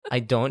I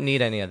don't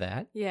need any of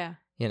that. Yeah.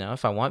 You know,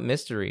 if I want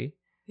mystery,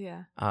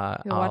 Yeah.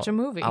 I'll watch a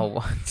movie.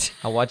 I'll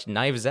watch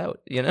Knives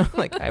Out. You know,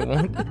 like I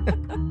won't.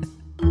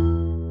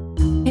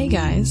 Hey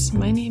guys,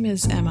 my name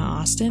is Emma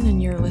Austin,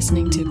 and you're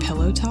listening to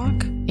Pillow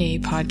Talk, a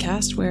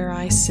podcast where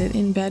I sit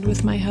in bed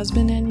with my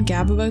husband and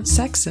gab about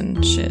sex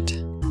and shit.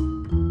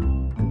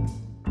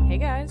 Hey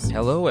guys.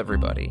 Hello,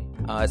 everybody.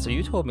 So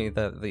you told me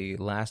that the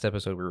last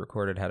episode we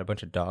recorded had a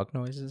bunch of dog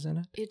noises in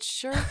it. It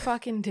sure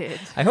fucking did.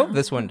 I hope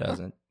this one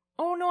doesn't.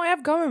 Oh no, I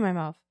have gum in my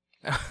mouth.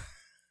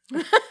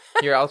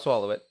 Here, I'll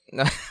swallow it.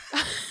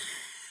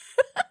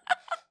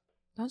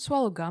 Don't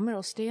swallow gum,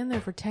 it'll stay in there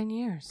for 10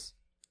 years.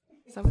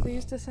 Is that what they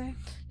used to say?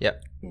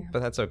 Yep, Yeah.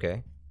 but that's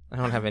okay. I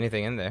don't have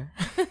anything in there.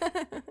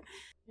 There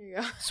you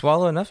go.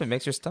 Swallow enough, it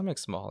makes your stomach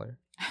smaller.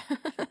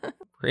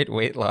 Great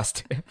weight loss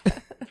tip.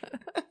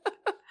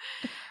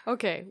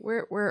 Okay,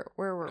 where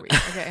were we?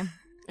 Okay.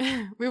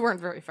 We weren't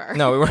very far.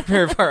 No, we weren't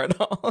very far at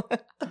all.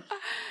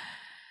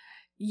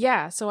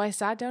 Yeah, so I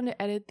sat down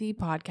to edit the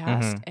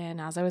podcast,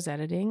 and as I was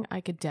editing,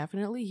 I could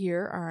definitely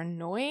hear our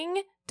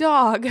annoying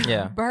dog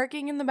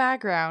barking in the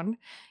background.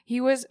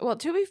 He was, well,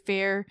 to be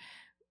fair,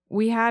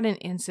 we had an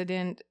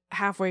incident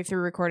halfway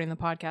through recording the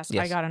podcast.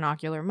 Yes. I got an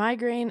ocular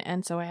migraine,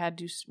 and so we had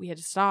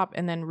to stop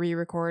and then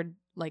re-record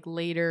like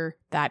later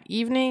that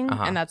evening,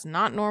 and that's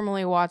not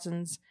normally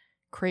Watson's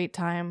crate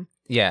time.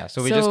 Yeah,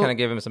 so we just kind of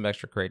gave him some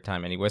extra crate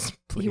time, and he wasn't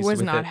pleased with it. He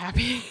was not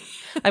happy.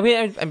 I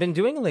mean, I've been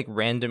doing like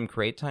random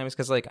crate times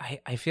because like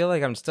I feel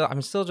like I'm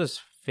still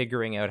just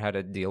figuring out how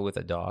to deal with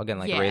a dog and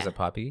like raise a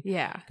puppy.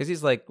 Yeah. Because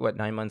he's like, what,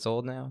 9 months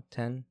old now?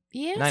 10?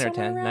 Yeah, 9 or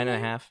 10, around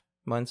 9.5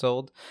 months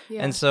old.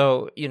 Yeah. And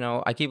so, you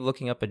know, I keep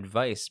looking up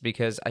advice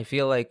because I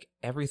feel like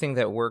everything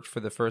that worked for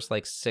the first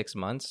like 6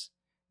 months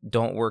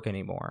don't work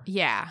anymore.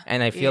 Yeah.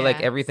 And I feel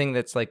like everything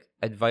that's like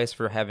advice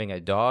for having a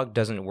dog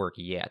doesn't work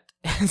yet.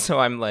 So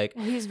I'm like,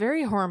 well, he's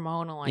very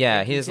hormonal.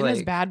 He's in like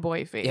his bad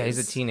boy phase. Yeah, he's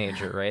a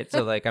teenager, right?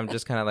 So like I'm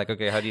just kind of like,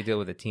 okay, how do you deal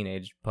with a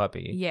teenage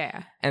puppy?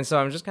 Yeah. And so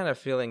I'm just kind of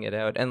feeling it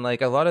out. And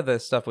like a lot of the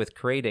stuff with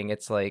crating,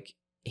 it's like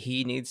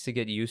he needs to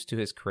get used to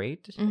his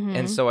crate.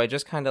 And so I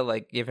just kind of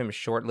like give him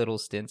short little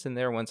stints in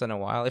there once in a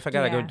while. If I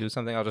gotta go do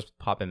something, I'll just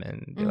pop him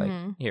in and be like,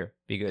 here,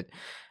 be good.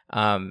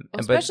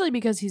 Especially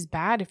because he's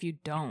bad if you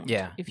don't.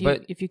 Yeah.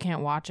 If you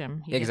can't watch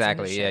him.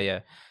 Exactly.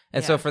 Yeah.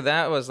 And so for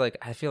that was like,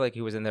 I feel like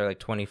he was in there like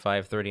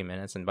 25, 30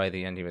 minutes. And by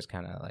the end, he was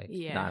kind of like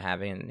not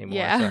having it anymore.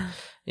 Yeah. So,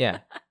 yeah.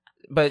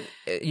 But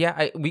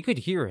we could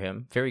hear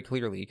him very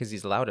clearly because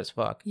he's loud as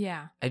fuck.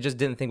 Yeah. I just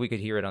didn't think we could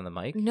hear it on the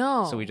mic.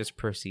 No. So we just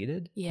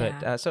proceeded. Yeah.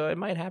 But so it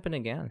might happen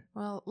again.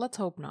 Well, let's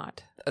hope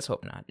not. Let's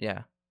hope not.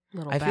 Yeah.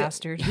 Little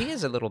bastard. He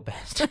is a little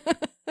bastard.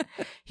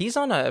 He's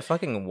on a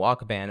fucking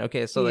walk ban.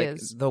 Okay, so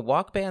the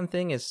walk ban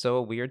thing is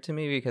so weird to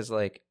me because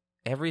like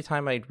every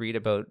time I read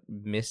about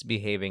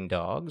misbehaving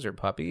dogs or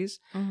puppies,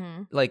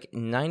 like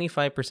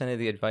 95% of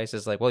the advice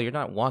is like, well, you're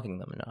not walking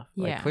them enough.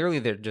 Like clearly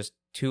they're just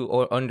too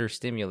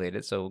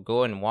understimulated, so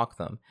go and walk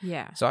them.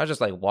 Yeah. So I was just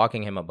like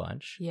walking him a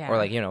bunch. Yeah. Or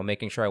like, you know,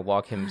 making sure I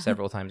walk him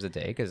several times a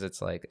day because it's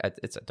like,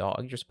 it's a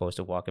dog. You're supposed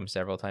to walk him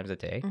several times a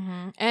day.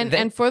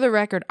 And for the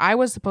record, I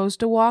was supposed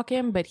to walk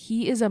him, but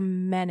he is a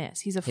menace.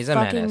 He's a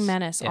fucking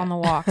menace on the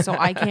walk, so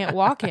I can't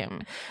walk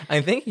him.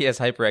 I think he has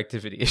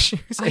hyperactivity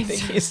issues. I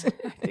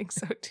think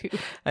so too.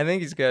 I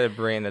think he's got a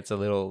brain that's a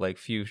little like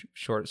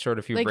short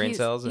a few brain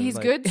cells. And he's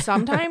like... good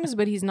sometimes,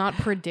 but he's not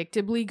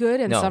predictably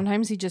good. And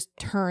sometimes he just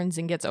turns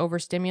and gets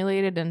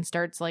overstimulated and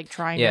starts like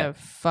trying to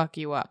fuck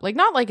you up. Like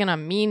not like in a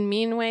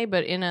mean way,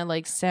 but in a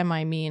like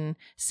semi-mean,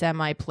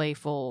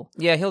 semi-playful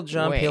Yeah, he'll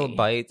jump, way. He'll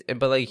bite,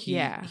 but like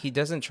he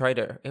doesn't try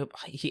to.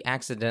 He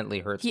accidentally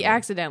hurts. He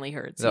accidentally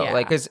hurts. So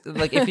like, cause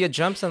like if he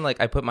jumps and like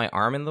I put my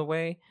arm in the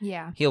way,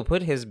 he'll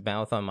put his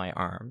mouth on my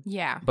arm.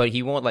 Yeah, but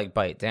he won't like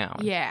bite down.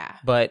 Yeah,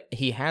 but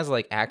he has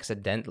like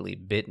accidentally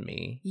bit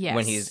me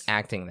when he's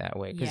acting that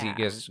way because he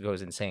just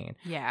goes insane.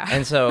 Yeah,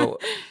 and so.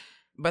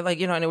 But like,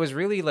 you know, and it was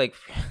really like,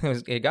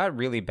 it got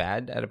really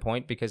bad at a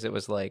point because it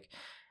was like,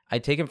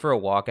 I'd take him for a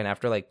walk and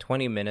after like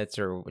 20 minutes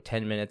or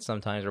 10 minutes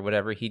sometimes or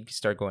whatever, he'd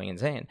start going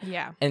insane.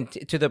 Yeah. And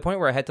to the point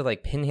where I had to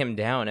like pin him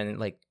down and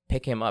like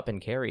pick him up and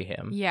carry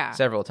him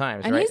several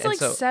times. And right? he's like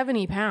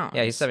 70 pounds.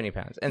 Yeah, he's 70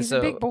 pounds. And he's a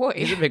big boy.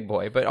 He's a big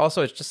boy. But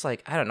also it's just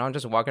like, I don't know, I'm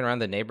just walking around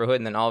the neighborhood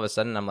and then all of a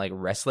sudden I'm like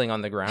wrestling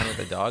on the ground with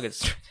a dog.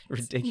 It's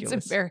ridiculous.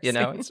 It's embarrassing. You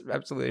know, it's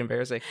absolutely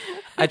embarrassing.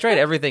 I tried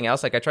everything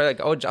else. Like I tried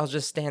like, oh, I'll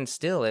just stand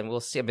still and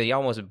we'll see. But he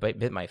almost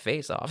bit my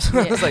face off. So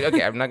I was like,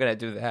 okay, I'm not going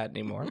to do that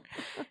anymore.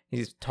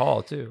 He's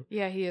tall too.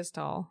 Yeah, he is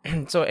tall.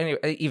 So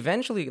anyway,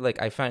 eventually like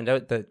I found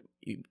out that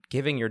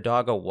giving your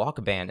dog a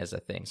walk ban is a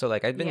thing. So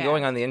like I've been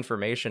going on the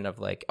information of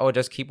like, oh,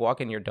 just keep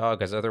walking your dog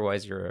because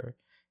otherwise you're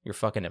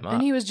fucking him up.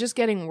 And he was just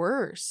getting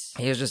worse.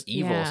 He was just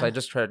evil. So I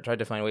just tried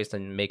to find ways to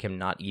make him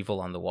not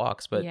evil on the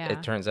walks. But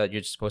it turns out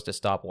you're just supposed to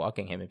stop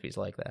walking him if he's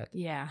like that.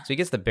 Yeah. So he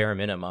gets the bare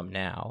minimum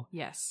now.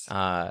 Yes.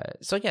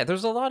 So yeah,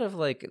 there's a lot of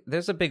like,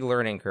 there's a big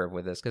learning curve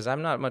with this because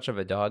I'm not much of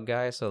a dog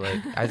guy. So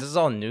like, this is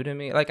all new to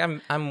me. Like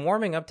I'm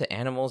warming up to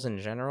animals in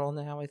general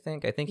now. I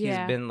think he's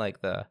been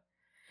like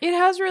It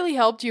has really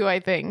helped you, I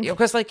think.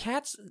 Because like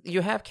cats,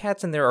 you have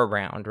cats and they're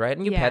around, right?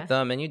 And you pet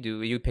them and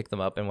you pick them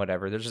up and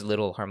whatever. They're just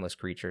little harmless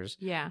creatures.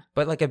 Yeah.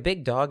 But like a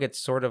big dog, it's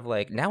sort of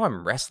like, now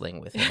I'm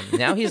wrestling with him.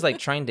 Now he's like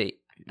trying to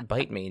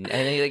bite me,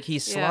 and he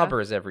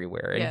slobbers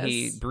everywhere, and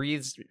he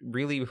breathes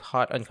really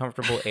hot,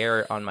 uncomfortable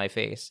air on my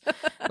face.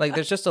 Like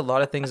there's just a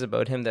lot of things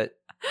about him that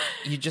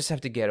you just have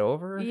to get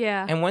over.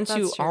 Yeah. And once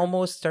you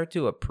almost start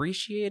to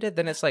appreciate it,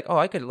 then it's like, oh,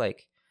 I could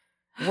like,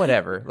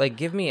 whatever. Like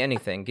give me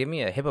anything. Give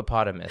me a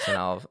hippopotamus and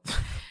I'll...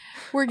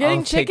 We're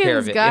getting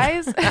chickens,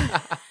 guys.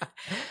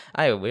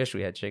 I wish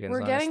we had chickens.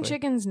 We're getting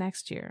chickens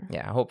next year.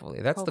 Yeah,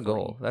 hopefully. That's the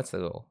goal. That's the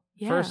goal.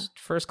 Yeah.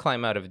 First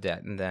climb out of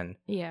debt and then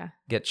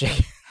get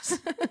chickens.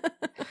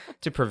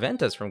 To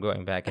prevent us from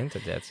going back into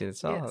debt. See,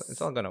 it's all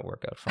going to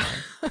work out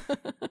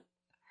fine.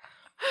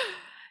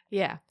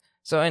 Yeah.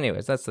 So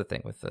anyways, that's the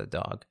thing with the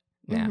dog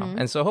now. Mm-hmm.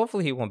 And so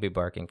hopefully he won't be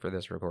barking for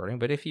this recording.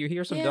 But if you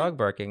hear some dog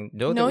barking,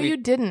 know that you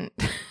didn't.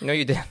 No,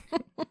 you didn't.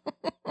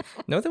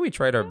 Know that we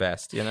tried our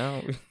best, you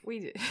know? We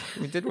did.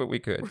 We did what we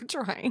could. We're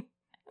trying.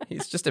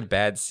 He's just a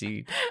bad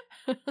seed.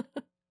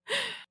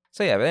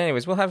 So yeah, but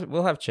anyways, we'll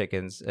have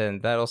chickens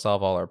and that'll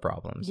solve all our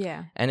problems.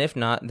 Yeah. And if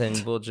not,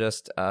 then we'll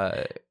just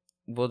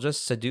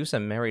seduce a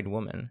married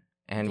woman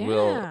and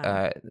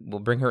we'll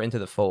bring her into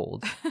the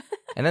fold.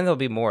 And then there'll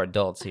be more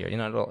adults here. You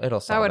know,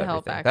 it'll solve everything.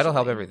 Help, actually. That'll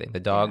help everything. The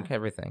dog,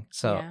 everything.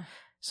 So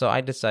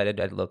I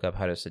decided I'd look up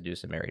how to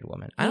seduce a married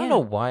woman. I don't know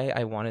why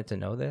I wanted to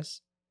know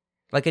this.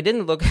 Like, it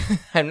didn't look...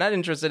 I'm not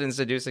interested in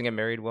seducing a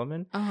married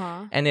woman.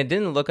 Uh-huh. And it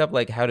didn't look up,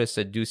 like, how to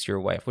seduce your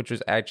wife, which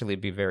was actually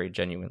be very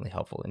genuinely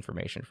helpful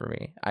information for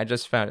me. I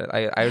just found it...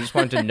 I just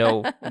wanted to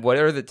know what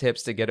are the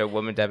tips to get a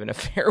woman to have an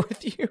affair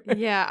with you.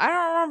 Yeah, I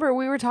don't remember.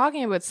 We were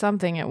talking about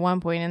something at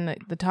one point, and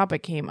the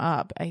topic came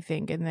up, I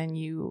think, and then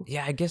you...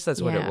 Yeah, I guess that's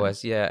what it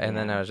was. Yeah, and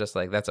then I was just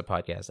like, that's a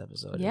podcast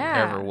episode. Yeah.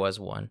 There never was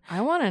one.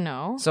 I want to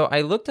know. So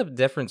I looked up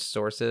different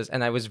sources,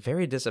 and I was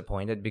very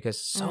disappointed because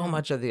so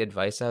much of the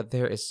advice out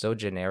there is so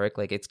generic.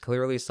 Like, it's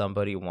clearly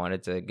somebody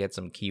wanted to get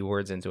some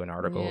keywords into an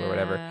article or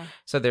whatever.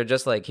 So they're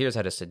just like, here's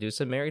how to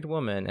seduce a married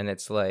woman. And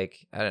it's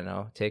like, I don't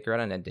know, take her out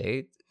on a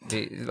date.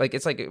 Like,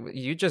 it's like,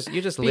 you just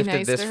lifted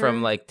nice this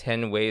from like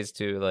 10 ways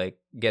to like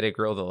get a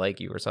girl to like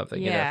you or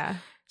something. Yeah. You know?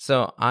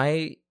 So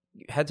I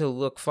had to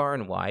look far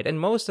and wide, and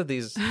most of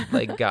these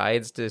like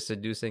guides to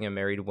seducing a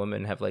married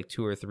woman have like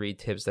 2 or 3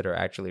 tips that are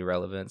actually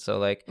relevant. So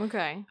like,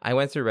 okay, I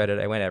went through Reddit,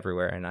 I went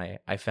everywhere, and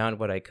I found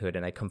what I could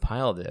and I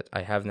compiled it.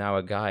 I have now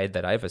a guide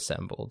that I've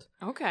assembled.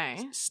 Okay,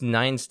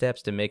 9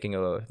 steps to making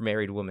a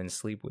married woman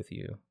sleep with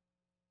you.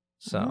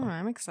 So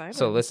I'm excited.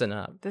 So listen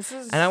up.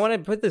 And I want to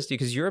put this to you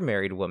because you're a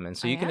married woman,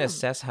 so you can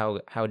assess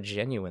how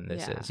genuine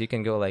this is. You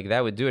can go like,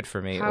 that would do it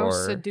for me. How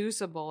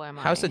seducible am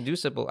I? How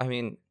seducible? I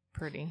mean,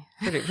 pretty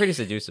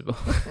seducible.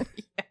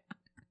 Yeah.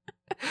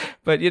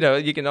 But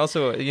you can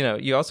also,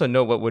 you also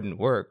know what wouldn't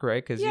work,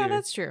 right? Because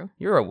that's true.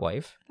 You're a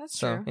wife. That's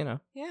true.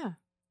 Yeah.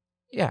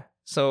 Yeah.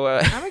 So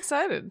I'm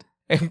excited.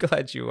 I'm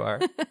glad you are.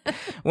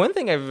 One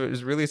thing I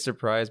was really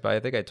surprised by, I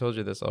think I told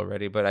you this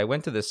already, but I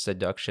went to this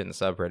seduction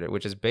subreddit,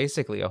 which is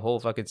basically a whole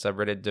fucking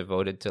subreddit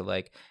devoted to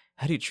like,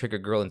 how do you trick a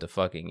girl into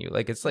fucking you?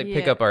 Like, it's like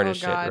pickup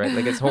artist shit, right?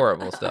 Like, it's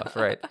horrible stuff,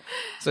 right?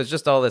 So it's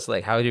just all this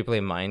like, how do you play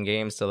mind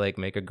games to like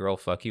make a girl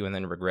fuck you and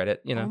then regret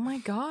it, you know? Oh my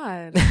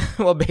God.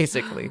 Well,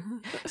 basically.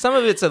 Some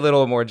of it's a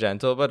little more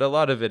gentle, but a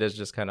lot of it is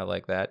just kind of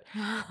like that.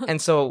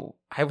 And so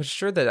I was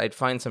sure that I'd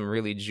find some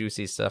really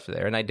juicy stuff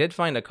there. And I did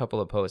find a couple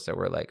of posts that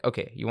were like,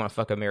 okay, you want to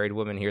fuck a married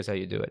woman? Here's how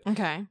you do it.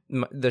 Okay.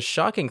 The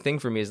shocking thing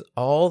for me is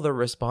all the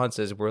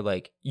responses were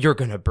like, you're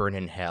going to burn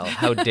in hell.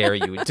 How dare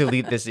you?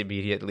 Delete this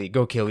immediately.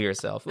 Go kill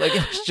yourself. Like,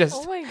 it's just...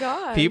 Oh my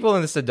God. People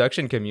in the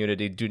seduction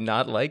community do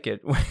not like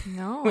it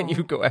when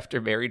you go after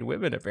married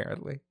women,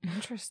 apparently.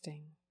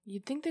 Interesting.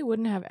 You'd think they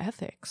wouldn't have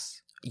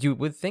ethics. You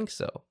would think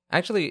so.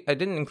 Actually, I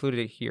didn't include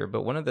it here,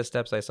 but one of the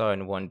steps I saw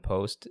in one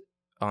post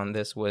on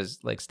this was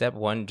like, step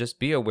 1, just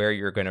be aware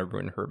you're going to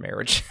ruin her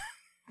marriage.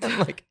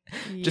 Like,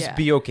 just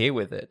be okay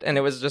with it. And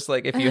it was just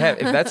like, if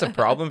that's a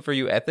problem for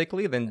you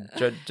ethically, then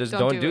just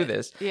don't do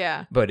this.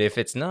 Yeah. But if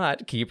it's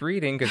not, keep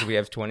reading, because we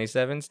have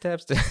 27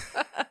 steps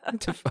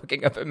to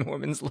fucking up a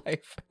woman's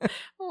life.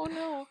 Oh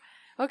no.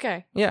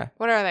 Okay. Yeah.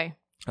 What are they?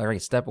 All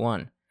right. Step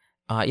 1.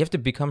 You have to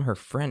become her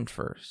friend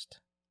first.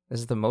 This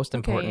is the most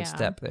important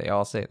step. They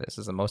all say this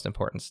is the most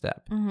important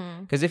step.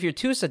 Because if you're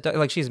too seductive,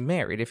 like, she's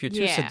married. If you're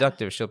too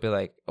seductive, she'll be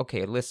like,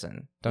 okay,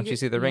 listen, don't you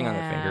see the ring on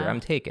the finger?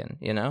 I'm taken,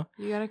 you know?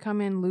 You got to come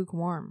in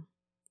lukewarm.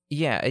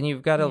 Yeah, and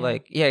you've got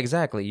to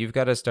exactly. You've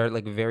got to start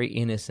like very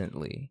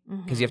innocently,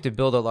 because you have to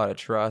build a lot of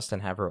trust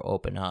and have her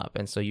open up.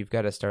 And so you've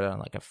got to start on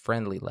like a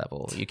friendly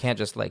level. You can't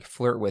just like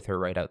flirt with her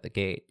right out the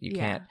gate. You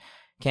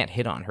can't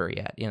hit on her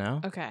yet, you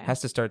know? Okay. It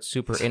has to start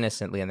super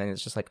innocently, and then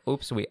it's just like,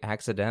 oops, we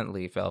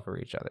accidentally fell for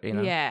each other, you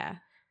know? Yeah.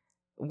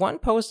 One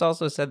post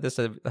also said this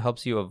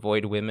helps you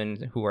avoid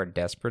women who are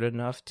desperate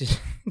enough to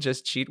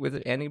just cheat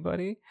with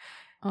anybody.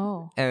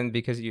 Oh. And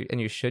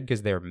you should,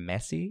 because they're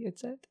messy, it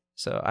said.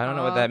 So I don't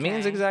know what that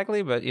means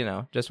exactly, but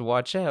just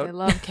watch out. I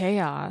love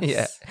chaos.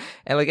 Yeah.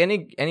 And like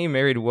any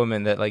married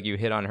woman that like you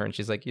hit on her and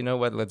she's like, you know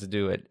what, let's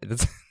do it.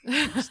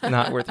 It's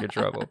not worth your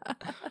trouble.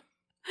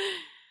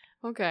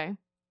 Okay.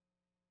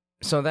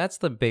 So that's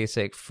the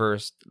basic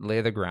first,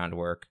 lay the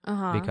groundwork,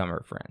 become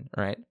her friend,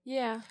 right?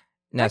 Yeah.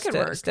 Now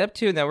step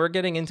 2, now we're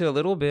getting into a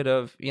little bit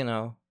of,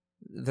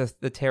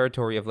 the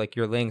territory of like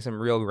you're laying some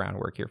real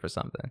groundwork here for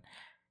something.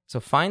 So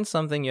find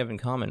something you have in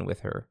common with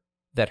her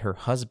that her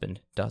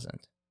husband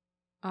doesn't.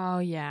 Oh,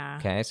 yeah.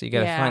 Okay, so you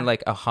got to find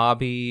like a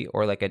hobby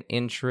or like an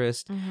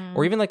interest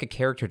or even like a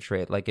character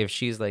trait. Like if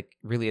she's like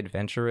really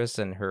adventurous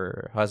and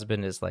her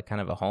husband is like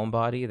kind of a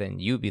homebody, then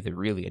you be the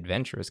really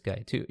adventurous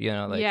guy too.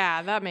 Like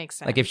yeah, that makes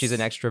sense. Like if she's an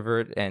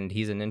extrovert and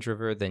he's an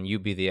introvert, then you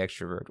be the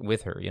extrovert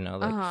with her.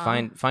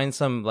 Like find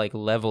some like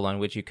level on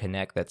which you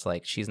connect. That's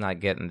like she's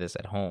not getting this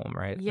at home,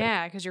 right?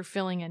 Yeah, because you're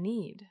filling a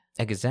need.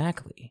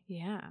 Exactly.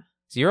 Yeah.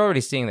 So you're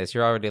already seeing this.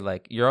 You're already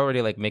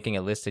like making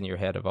a list in your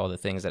head of all the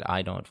things that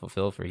I don't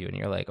fulfill for you, and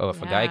you're like, oh,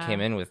 if a guy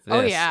came in with this,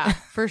 oh yeah,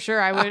 for sure,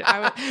 I would.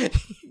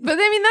 But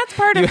I mean, that's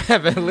part of you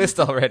have a list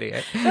already.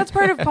 That's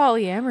part of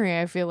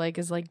polyamory. I feel like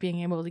is like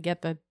being able to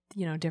get the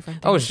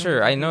different things. Oh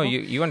sure, I know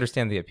you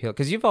understand the appeal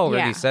because you've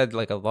already said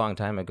like a long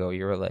time ago.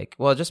 You were like,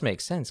 well, it just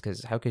makes sense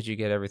because how could you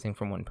get everything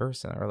from one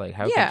person, or like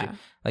how could you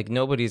like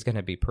nobody's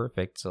gonna be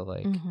perfect, so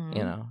like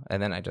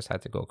and then I just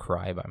had to go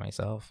cry by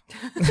myself.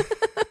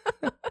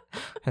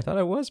 I thought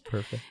I was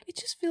perfect. It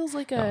just feels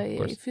like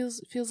it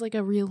feels like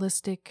a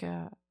realistic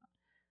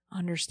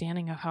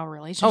understanding of how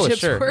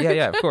relationships work. Oh, sure.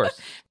 Yeah, of course.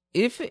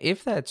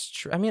 If that's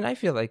true, I mean, I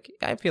feel like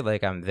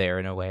I'm there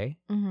in a way.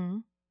 Mm-hmm.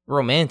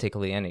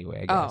 Romantically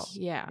anyway, I guess. Oh,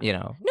 yeah.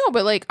 No,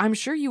 but like I'm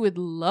sure you would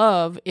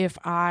love if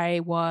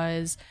I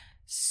was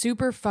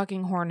super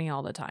fucking horny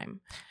all the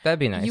time. That'd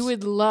be nice. You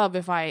would love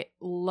if I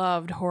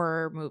loved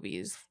horror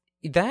movies.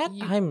 That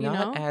I'm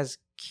not as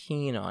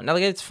keen on. Now,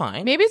 like, it's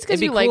fine. Maybe it's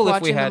because you like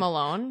watching them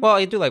alone. Well,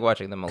 I do like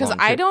watching them alone. Because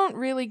I don't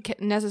really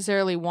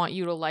necessarily want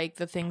you to like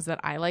the things that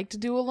I like to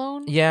do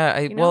alone.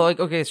 Yeah. Well, like,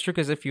 okay, it's true.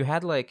 Because if you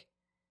had like,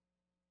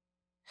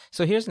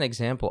 so here's an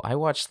example. I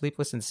watched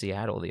Sleepless in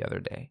Seattle the other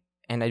day,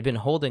 and I'd been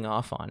holding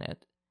off on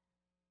it.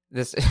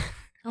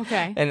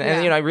 Okay. and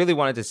I really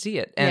wanted to see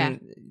it, and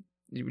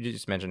you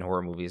just mentioned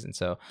horror movies, and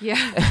so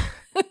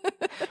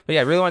But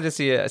yeah, I really wanted to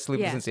see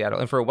Sleepless in Seattle.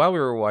 And for a while, we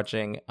were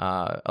watching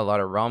a lot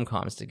of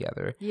rom-coms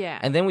together. Yeah.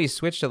 And then we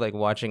switched to like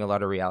watching a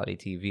lot of reality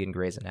TV and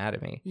Grey's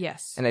Anatomy.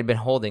 Yes. And I'd been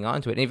holding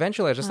on to it. And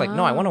eventually I was just like,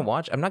 no, I want to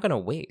watch. I'm not going to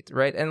wait.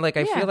 Right. And like,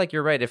 I feel like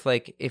you're right.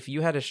 If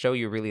you had a show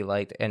you really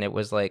liked and it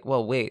was like,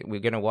 well, wait, we're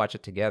going to watch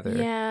it together.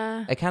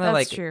 Yeah. I kind of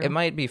like, true. It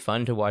might be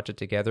fun to watch it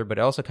together, but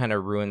it also kind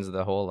of ruins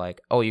the whole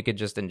like, oh, you could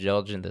just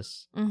indulge in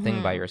this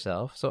thing by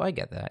yourself. So I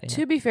get that.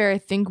 To be fair, I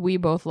think we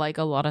both like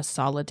a lot of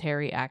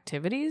solitary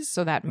activities.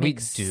 So that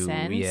makes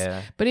sense.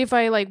 Yeah. But if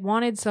I like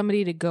wanted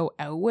somebody to go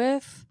out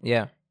with,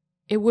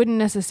 it wouldn't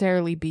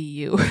necessarily be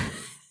you.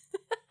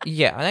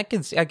 Yeah, I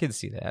can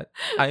see that.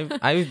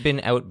 I've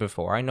been out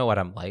before. I know what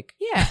I'm like.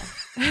 Yeah.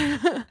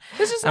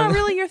 This is not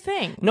really your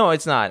thing. No,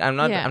 it's not. I'm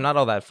not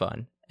all that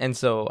fun. And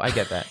so I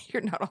get that.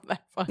 You're not all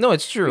that fun. No,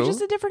 it's true. You're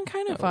just a different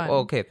kind of fun.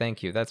 Okay,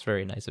 thank you. That's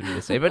very nice of you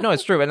to say. But no,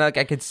 it's true. And like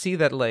I could see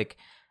that like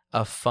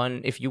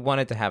if you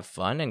wanted to have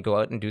fun and go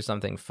out and do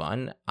something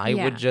fun, I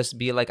would just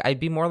be like, I'd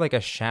be more like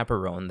a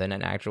chaperone than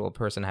an actual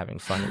person having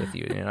fun with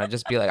you. I'd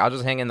just be like, I'll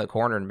just hang in the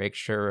corner and make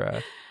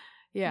sure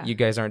you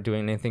guys aren't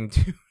doing anything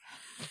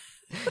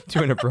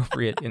too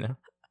inappropriate,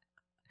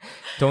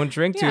 Don't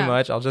drink too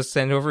much. I'll just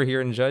stand over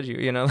here and judge you,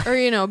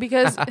 Or,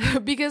 because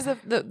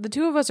the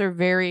two of us are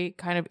very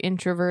kind of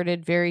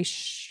introverted, very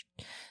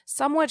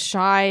somewhat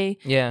shy.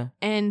 Yeah.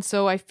 And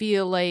so I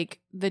feel like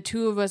the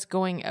two of us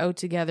going out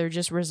together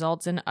just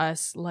results in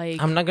us like...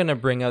 I'm not going to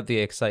bring out the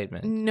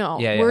excitement. No.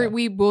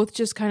 We both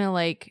just kind of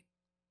like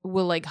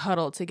will like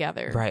huddle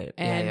together. Right.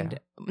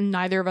 And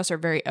neither of us are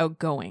very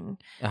outgoing.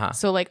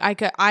 So like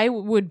I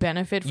would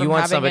benefit from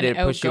having somebody an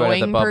to push you out of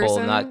the bubble,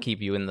 person. Not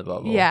keep you in the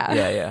bubble. Yeah.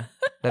 Yeah.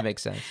 That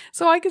makes sense.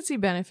 So I could see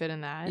benefit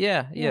in that.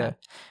 Yeah.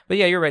 But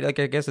yeah, you're right. Like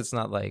I guess it's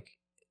not like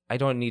I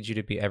don't need you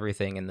to be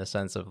everything in the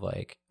sense of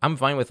like I'm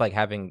fine with like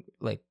having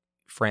like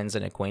friends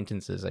and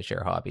acquaintances I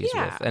share hobbies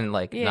with and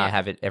like not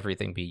have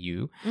everything be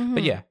you.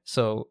 But yeah,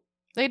 so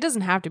it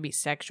doesn't have to be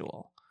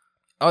sexual.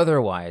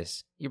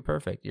 Otherwise, you're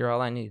perfect. You're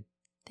all I need.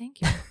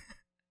 Thank you.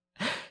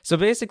 So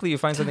basically, you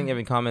find something you have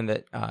in common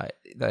that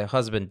the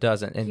husband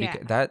doesn't,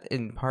 and that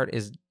in part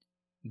is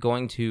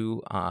going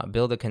to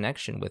build a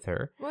connection with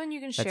her. Well, and you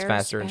can that's share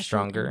faster a and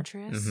stronger.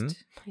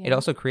 It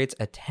also creates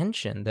a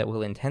tension that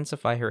will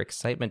intensify her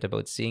excitement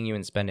about seeing you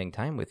and spending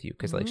time with you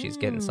because like she's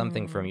getting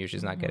something from you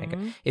she's not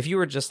getting. If you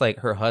were just like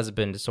her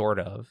husband sort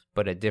of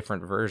but a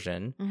different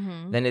version,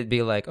 then it'd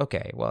be like,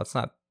 okay, well, it's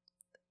not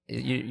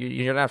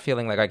you're not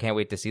feeling like I can't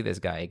wait to see this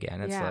guy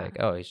again. It's like,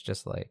 oh, he's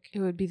just like, it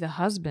would be the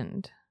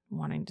husband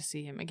wanting to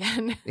see him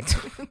again.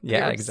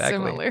 Yeah, exactly.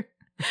 Similar.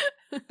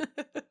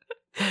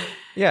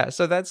 Yeah,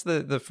 so that's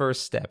the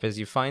first step is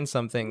you find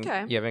something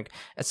you haven't.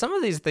 Some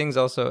of these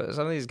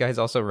guys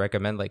also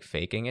recommend like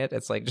faking it.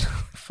 It's like just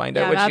find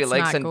out what she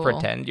likes and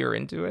pretend you're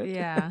into it.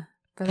 Yeah.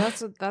 But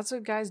that's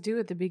what guys do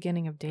at the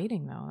beginning of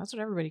dating, though. That's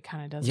what everybody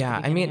kind of does. Yeah,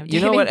 at the beginning I mean, of you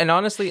know dating. what? And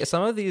honestly,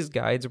 some of these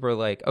guides were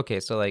like, okay,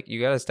 so like you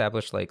got to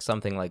establish like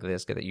something like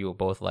this that you will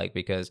both like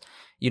because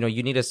you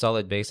need a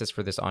solid basis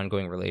for this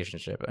ongoing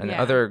relationship. And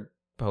other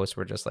posts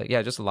were just like,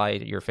 yeah, just lie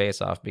your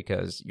face off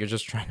because you're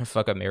just trying to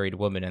fuck a married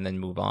woman and then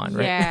move on,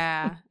 right?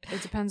 Yeah,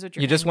 it depends what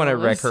you just want to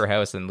wreck her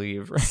house and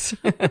leave.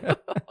 Right?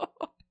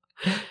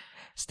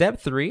 Step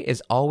 3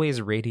 is always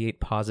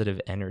radiate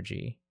positive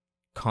energy.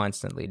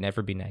 Constantly,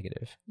 never be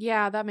negative.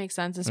 Yeah, that makes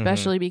sense,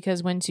 especially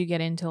because once you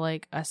get into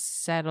like a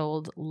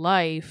settled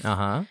life,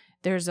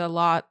 there's a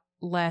lot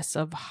less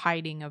of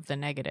hiding of the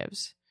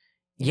negatives.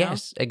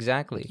 Yes,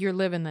 exactly. You're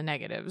living the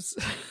negatives.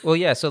 Well,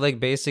 yeah, so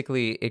like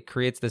basically it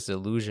creates this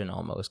illusion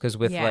almost because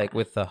with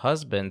the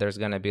husband there's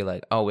going to be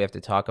like, oh, we have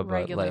to talk about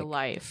regular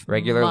life,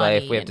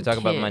 we have to talk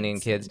about money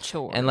and kids and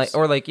chores. And like,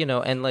 or like,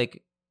 and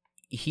like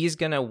he's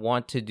gonna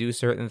want to do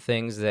certain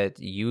things that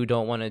you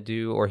don't want to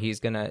do, or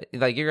he's gonna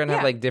like you're gonna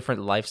have like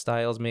different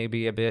lifestyles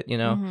maybe a bit,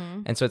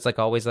 and so it's like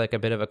always like a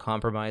bit of a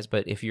compromise.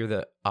 But if you're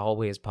the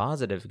always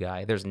positive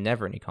guy, there's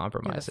never any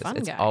compromises.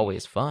 It's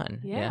always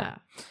fun. Yeah.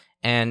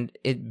 And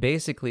it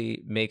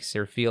basically makes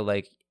her feel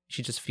like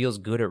she just feels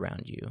good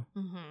around you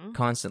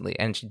constantly,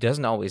 and she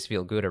doesn't always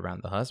feel good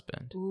around the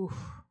husband. Oof.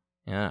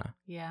 Yeah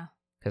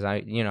because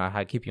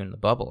I keep you in the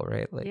bubble,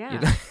 right? Like,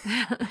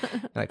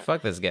 like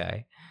fuck this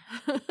guy.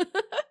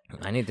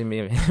 I need to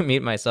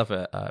meet myself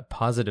a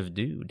positive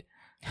dude.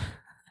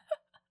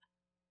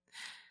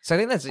 So I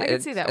think that's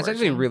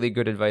actually really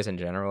good advice in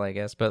general, I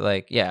guess. But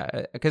like,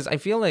 yeah, because I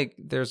feel like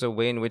there's a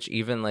way in which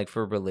even like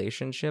for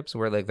relationships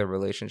where like the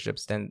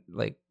relationships then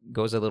like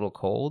goes a little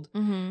cold.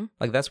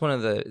 Like that's one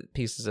of the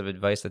pieces of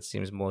advice that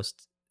seems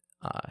most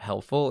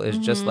helpful is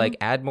just like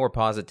add more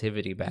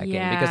positivity back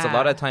in, because a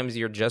lot of times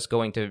you're just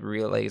going to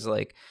realize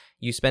like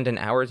you spent an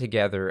hour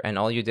together and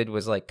all you did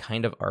was like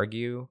kind of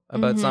argue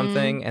about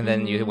something and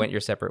then you went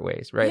your separate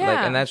ways, right? Like,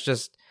 and that's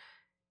just,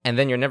 and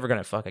then you're never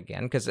gonna fuck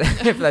again because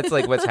if that's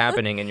like what's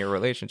happening in your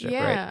relationship,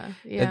 right?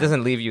 It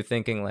doesn't leave you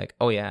thinking like,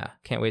 oh yeah,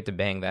 can't wait to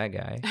bang that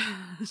guy.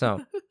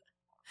 So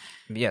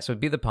so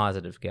be the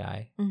positive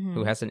guy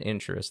who has an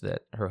interest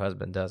that her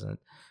husband doesn't.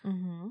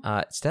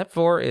 Step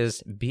 4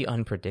 is be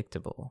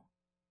unpredictable.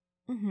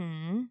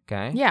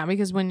 Okay. Yeah,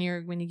 because when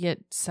you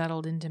get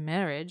settled into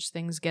marriage,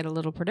 things get a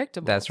little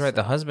predictable. That's right. So.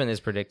 The husband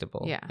is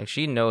predictable. Yeah. Like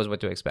she knows what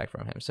to expect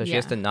from him, so she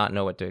has to not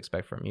know what to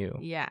expect from you.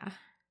 Yeah.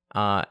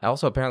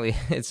 Also, apparently,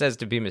 it says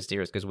to be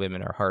mysterious because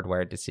women are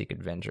hardwired to seek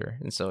adventure,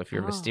 and so if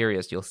you're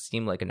mysterious, you'll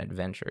seem like an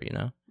adventure.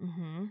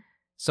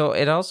 So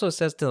it also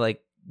says to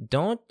like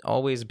don't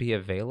always be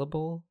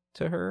available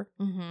to her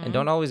and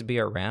don't always be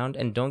around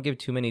and don't give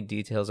too many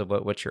details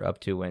about what you're up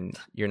to when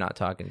you're not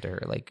talking to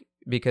her, like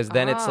because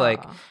then it's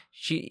like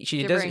she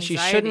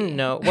shouldn't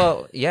know.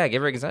 Well, yeah,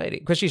 give her anxiety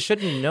because she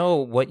shouldn't know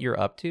what you're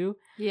up to.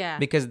 Yeah,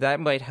 because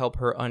that might help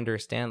her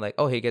understand like,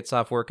 oh, he gets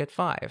off work at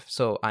 5,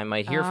 so I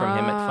might hear from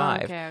him at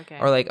 5. Okay.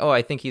 Or like, oh,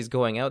 I think he's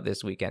going out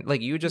this weekend. Like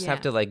you just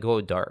have to like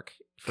go dark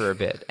for a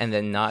bit and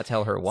then not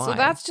tell her why. So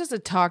that's just a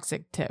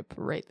toxic tip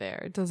right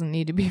there. It doesn't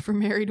need to be for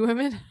married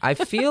women. I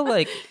feel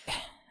like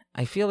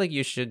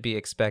you should be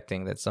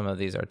expecting that some of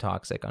these are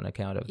toxic on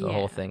account of the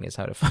whole thing is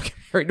how to fuck a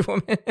married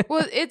woman.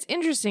 Well, it's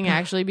interesting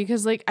actually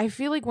because like I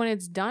feel like when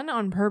it's done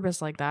on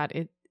purpose like that,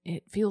 it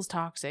feels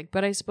toxic.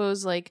 But I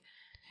suppose like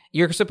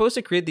you're supposed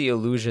to create the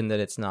illusion that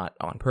it's not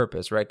on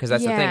purpose, right? Because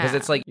that's the thing. Because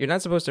it's like you're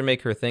not supposed to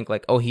make her think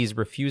like, oh, he's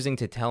refusing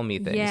to tell me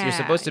things. You're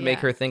supposed to make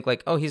her think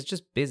like, oh, he's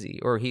just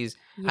busy, or he's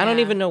I don't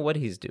even know what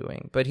he's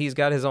doing, but he's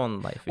got his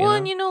own life. Well,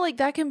 and like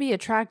that can be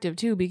attractive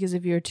too, because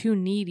if you're too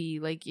needy,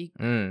 like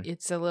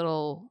it's a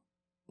little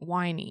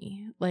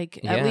whiny.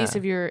 Like at least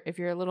if you're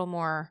a little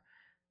more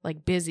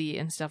like busy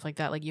and stuff like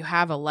that, like you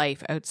have a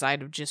life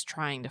outside of just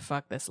trying to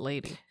fuck this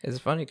lady. It's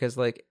funny because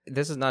like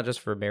this is not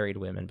just for married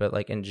women, but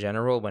like in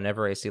general,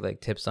 whenever I see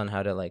like tips on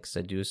how to like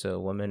seduce a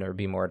woman or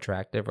be more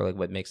attractive or like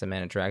what makes a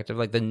man attractive,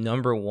 like the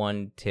number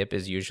one tip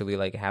is usually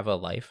like have a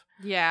life.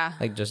 Yeah.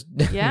 Like just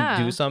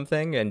do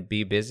something and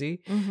be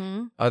busy.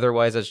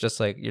 Otherwise it's just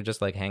like you're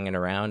just like hanging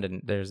around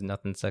and there's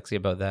nothing sexy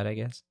about that, I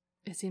guess.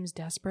 It seems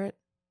desperate.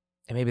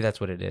 And maybe that's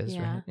what it is,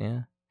 right?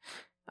 Yeah.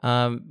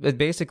 But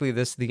basically,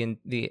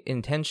 the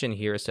intention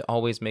here is to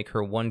always make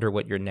her wonder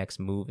what your next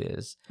move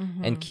is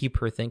and keep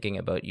her thinking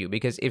about you.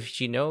 Because if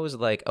she knows,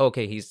 like,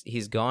 okay,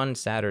 he's gone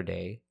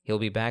Saturday, he'll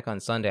be back on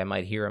Sunday, I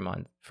might hear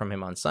from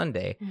him on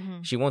Sunday,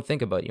 she won't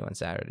think about you on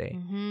Saturday.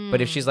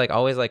 But if she's like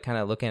always like kind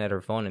of looking at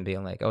her phone and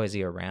being like, oh, is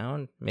he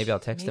around? Maybe I'll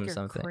text him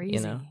something.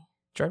 Crazy.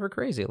 Drive her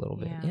crazy a little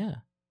bit. Yeah.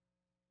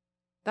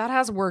 That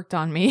has worked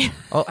on me.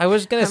 Oh, I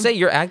was gonna say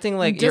you're acting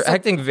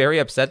very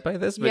upset by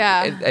this, but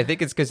I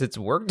think it's because it's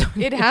worked.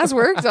 It has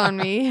worked on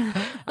me.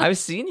 I've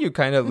seen you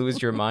kind of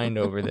lose your mind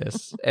over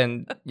this,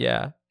 and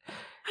the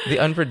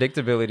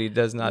unpredictability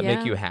does not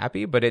make you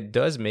happy, but it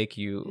does make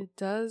you. It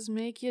does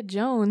make you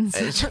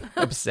Jones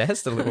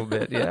obsessed a little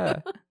bit. Yeah.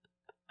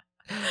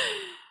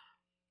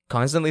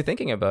 constantly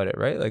thinking about it,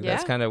 right? Like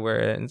that's kind of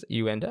where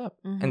you end up.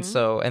 And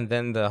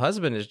then the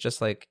husband is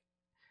just like,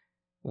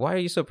 why are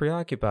you so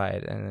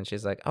preoccupied? And then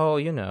she's like,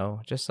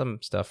 oh, just some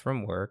stuff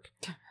from work.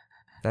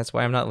 That's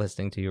why I'm not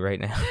listening to you right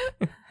now.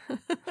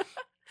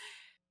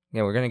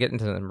 Yeah, we're going to get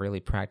into some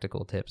really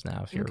practical tips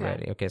now if you're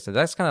ready. Okay, so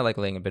that's kind of like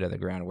laying a bit of the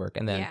groundwork.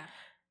 And then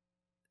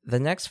the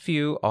next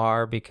few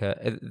are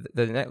because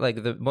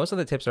most of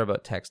the tips are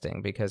about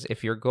texting, because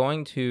if you're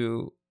going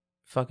to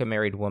fuck a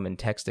married woman,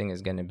 texting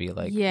is going to be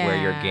like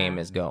where your game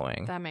is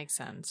going. That makes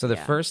sense. So the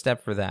first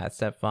step for that,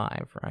 step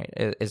 5,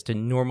 right, is to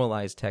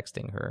normalize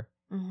texting her.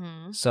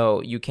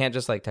 So you can't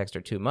just like text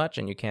her too much,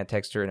 and you can't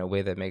text her in a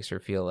way that makes her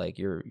feel like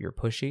you're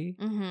pushy,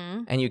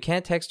 and you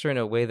can't text her in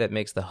a way that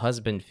makes the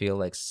husband feel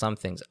like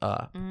something's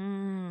up.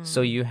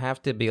 So you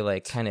have to be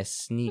like kind of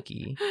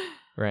sneaky,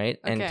 right?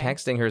 Okay. And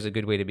texting her is a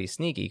good way to be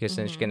sneaky, because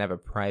then she can have a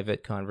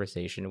private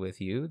conversation with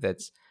you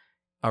that's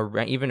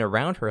even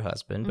around her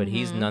husband, but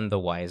he's none the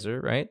wiser,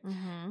 right?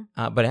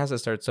 But it has to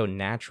start so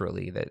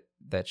naturally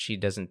that she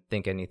doesn't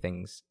think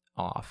anything's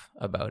off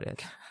about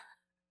it.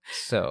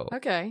 So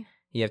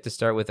you have to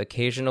start with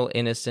occasional,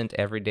 innocent,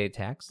 everyday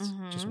texts,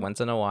 just once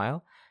in a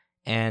while.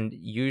 And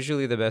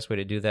usually the best way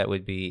to do that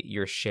would be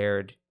your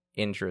shared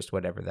interest,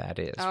 whatever that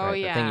is,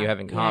 right? The thing you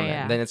have in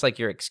common. Then it's like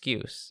your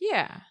excuse.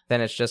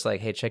 Then it's just like,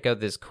 hey, check out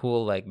this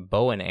cool like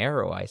bow and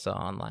arrow I saw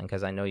online,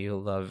 because I know we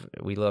love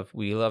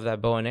that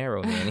bow and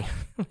arrow, Manny.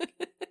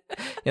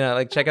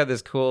 Like check out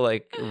this cool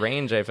like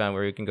range I found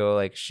where you can go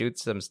like shoot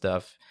some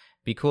stuff.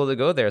 Be cool to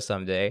go there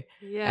someday.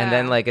 And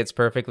then like it's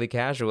perfectly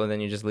casual, and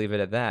then you just leave it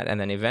at that, and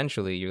then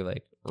eventually you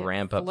like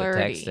ramp up the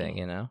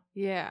texting,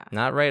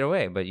 not right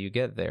away, but you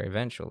get there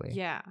eventually.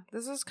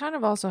 This is kind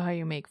of also how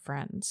you make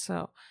friends,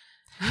 so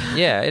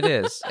it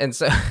is. And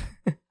so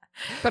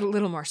but a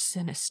little more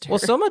sinister. Well,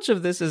 so much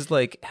of this is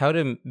like how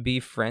to be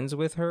friends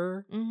with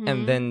her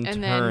and then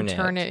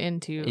turn it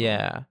into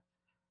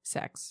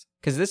sex.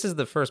 Because this is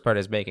the first part,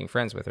 is making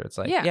friends with her. It's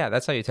like,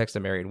 that's how you text a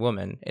married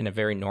woman in a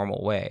very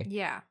normal way.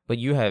 But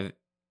you have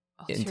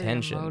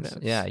intention.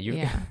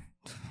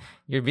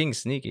 You're being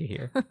sneaky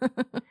here.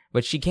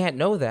 But she can't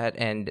know that,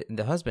 and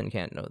the husband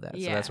can't know that.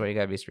 So that's why you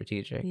got to be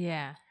strategic.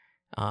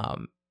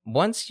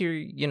 Once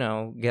you're,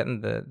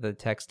 getting the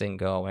texting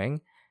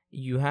going,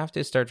 you have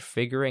to start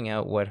figuring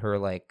out what her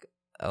like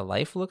a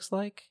life looks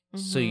like,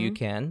 so you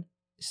can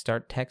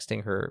start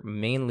texting her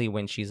mainly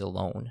when she's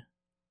alone.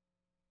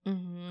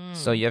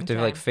 So you have to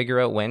like figure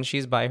out when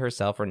she's by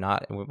herself or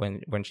not,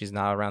 when she's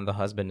not around the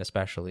husband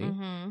especially,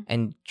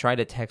 and try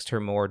to text her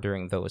more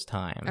during those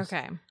times.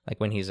 Like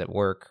when he's at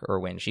work or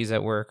when she's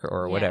at work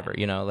or whatever,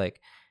 like,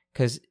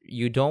 because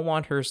you don't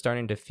want her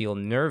starting to feel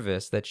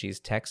nervous that she's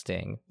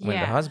texting when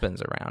the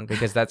husband's around,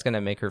 because that's going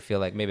to make her feel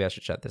like, maybe I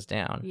should shut this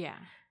down.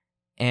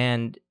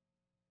 And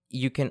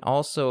it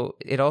also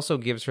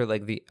gives her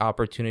like the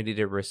opportunity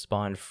to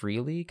respond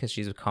freely, because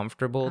she's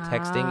comfortable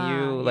texting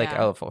you like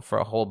for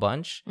a whole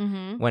bunch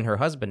when her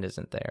husband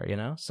isn't there,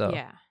 so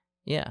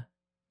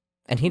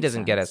and he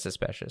doesn't get as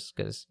suspicious,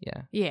 because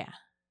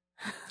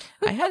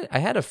I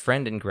had a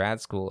friend in grad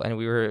school, and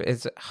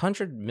it's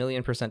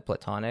 100,000,000%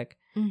 platonic,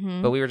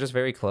 but we were just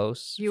very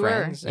close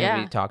friends,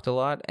 and we talked a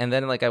lot. And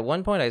then like at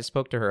one point I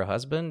spoke to her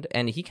husband,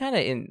 and he kind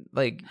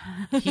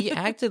of he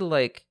acted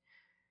like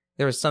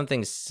there was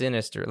something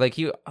sinister. Like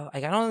I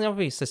don't know if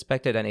he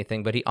suspected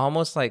anything, but he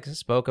almost like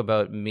spoke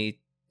about me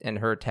and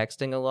her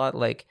texting a lot.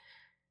 Like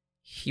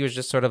he was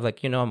just sort of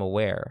like, I'm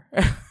aware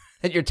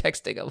that you're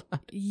texting a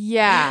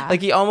lot.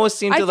 Like he almost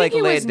seemed to like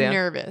lay it down.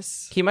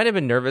 Nervous. He might have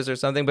been nervous or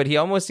something, but he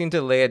almost seemed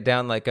to lay it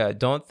down like,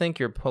 don't think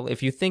you're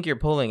if you think you're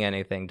pulling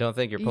anything, don't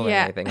think you're pulling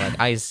anything. Like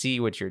I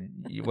see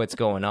what's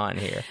going on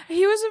here.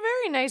 He was a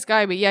very nice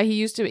guy, but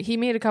he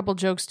made a couple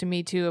jokes to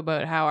me too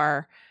about how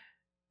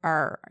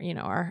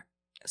our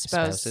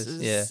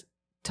spouses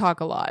talk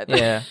a lot.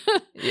 But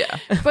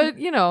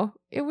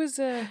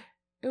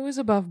it was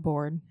above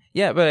board.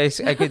 But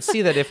I could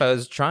see that if I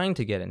was trying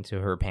to get into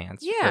her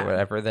pants or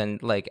whatever, then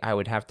like I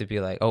would have to be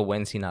like, oh,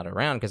 when's he not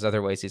around? Because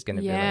otherwise he's going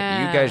to be like,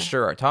 you guys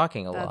sure are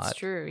talking a lot. That's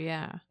true.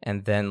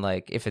 And then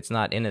like if it's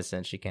not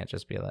innocent, she can't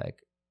just be like,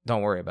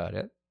 don't worry about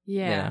it.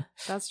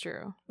 That's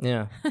true.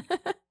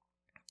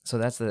 So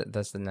that's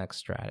the next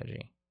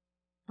strategy.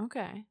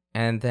 Okay.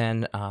 And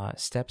then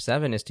step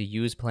 7 is to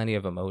use plenty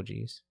of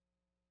emojis.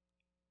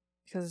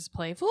 Because it's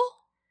playful?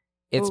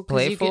 It's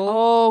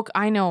playful.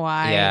 I know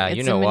why. Yeah, it's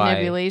you know a why.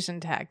 manipulation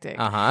tactic.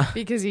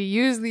 Because you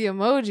use the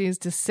emojis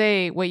to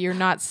say what you're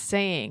not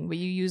saying, but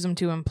you use them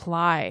to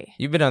imply.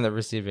 You've been on the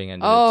receiving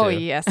end of it too. Oh,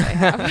 yes, I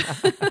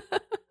have.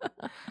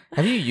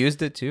 Have you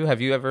used it too?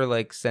 Have you ever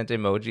like sent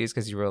emojis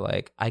because you were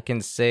like, I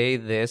can say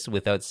this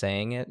without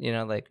saying it?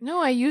 Like.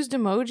 No, I used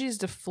emojis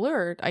to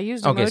flirt. I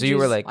used emojis. So you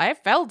were like, I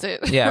felt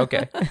it. Yeah.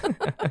 Okay.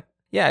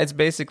 Yeah, it's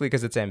basically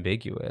because it's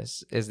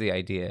ambiguous is the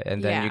idea.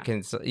 And then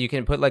you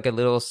can put like a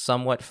little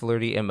somewhat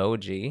flirty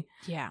emoji.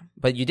 Yeah.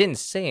 But you didn't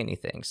say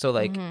anything. So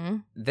like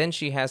then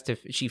she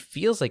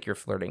feels like you're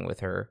flirting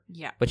with her.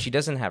 Yeah. But she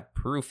doesn't have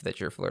proof that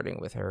you're flirting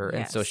with her.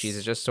 Yes. And so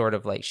she's just sort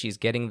of like she's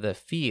getting the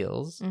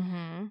feels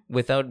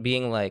without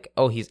being like,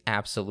 oh, he's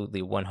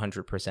absolutely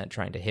 100%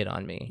 trying to hit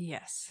on me.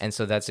 Yes. And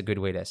so that's a good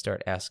way to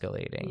start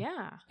escalating.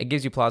 Yeah. It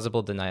gives you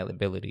plausible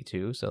deniability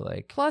too. So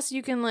like plus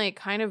you can like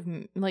kind of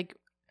like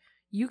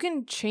you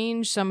can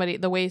change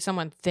the way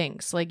someone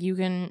thinks. Like you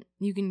can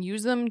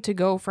use them to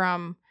go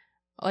from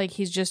like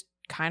he's just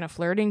kind of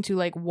flirting to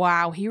like,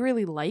 wow, he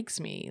really likes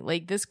me.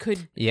 Like this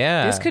could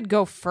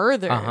go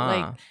further.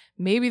 Like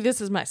maybe this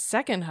is my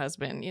second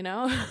husband, you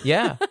know?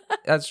 Yeah,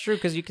 that's true.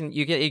 Because you can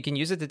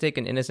use it to take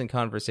an innocent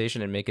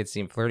conversation and make it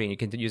seem flirty. And you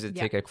can use it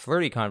to take a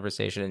flirty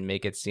conversation and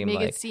make it seem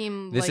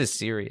this is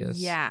serious.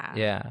 Yeah.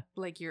 Yeah.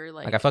 Like you're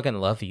like I fucking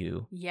love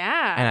you.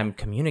 Yeah. And I'm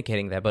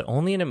communicating that, but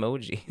only in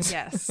emojis.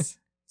 Yes.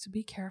 So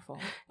be careful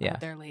out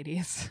there,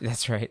 ladies.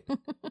 That's right.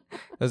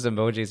 Those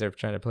emojis are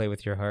trying to play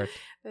with your heart.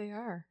 They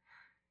are.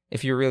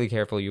 If you're really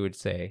careful, you would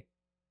say,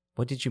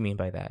 what did you mean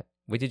by that?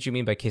 What did you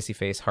mean by kissy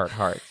face, heart,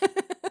 heart?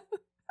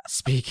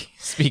 Speak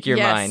your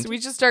mind. Yes, we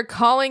just start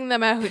calling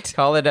them out.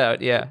 Call it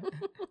out, yeah.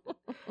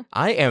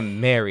 I am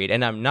married,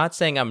 and I'm not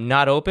saying I'm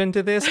not open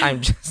to this.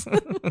 I'm just...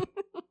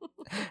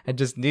 I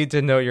just need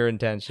to know your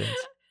intentions.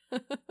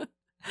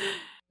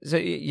 So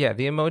yeah,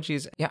 the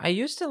emojis. Yeah, I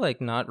used to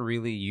like not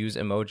really use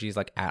emojis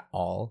like at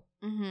all,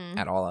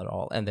 at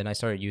all, and then I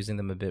started using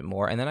them a bit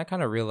more, and then I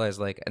kind of realized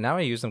like now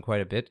I use them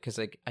quite a bit because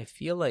like I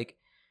feel like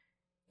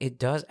it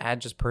does add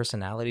just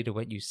personality to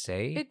what you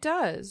say. It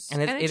does,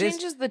 and it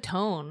changes the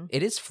tone.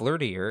 It is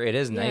flirtier. It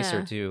is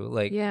nicer too.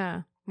 Like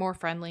more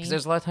friendly. Because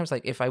there's a lot of times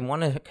like if I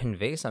want to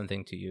convey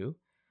something to you,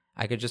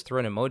 I could just throw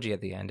an emoji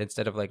at the end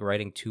instead of like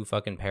writing 2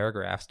 fucking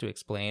paragraphs to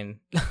explain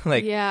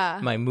like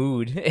my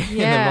mood in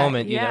the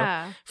moment, you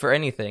know, for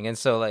anything. And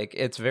so like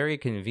it's very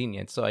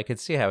convenient. So I could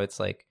see how it's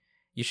like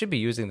you should be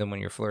using them when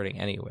you're flirting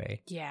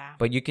anyway. Yeah.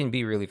 But you can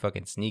be really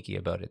fucking sneaky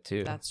about it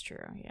too. That's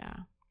true. Yeah.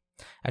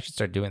 I should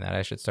start doing that.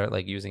 I should start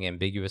like using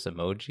ambiguous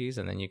emojis,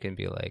 and then you can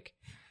be like,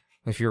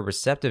 if you're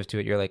receptive to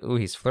it, you're like, ooh,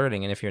 he's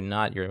flirting. And if you're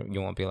not,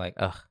 you won't be like,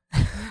 ugh,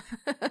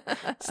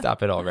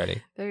 stop it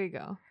already. There you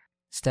go.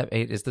 Step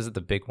 8 this is the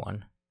big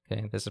one.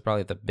 Okay, this is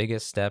probably the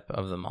biggest step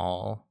of them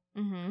all.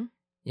 You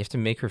have to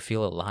make her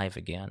feel alive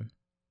again.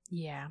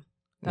 Yeah,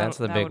 that's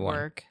the big one.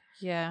 Work.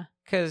 Yeah,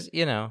 because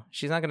you know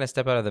she's not going to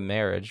step out of the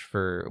marriage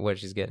for what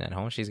she's getting at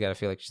home. She's got to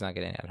feel like she's not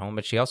getting it at home,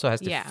 but she also has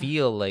to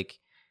feel like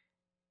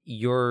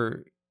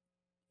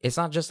it's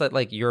not just that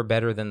like you're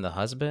better than the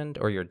husband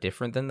or you're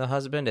different than the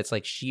husband. It's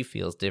like she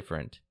feels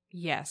different.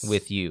 Yes,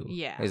 with you.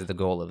 Yeah, is the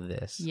goal of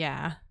this.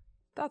 Yeah.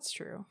 That's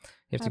true.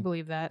 I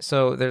believe that.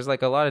 So there's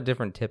like a lot of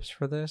different tips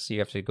for this. You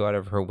have to go out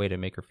of her way to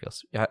make her feel...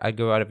 I'd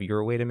go out of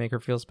your way to make her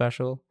feel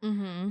special.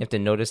 You have to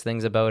notice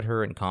things about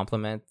her and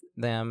compliment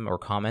them or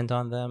comment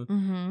on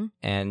them.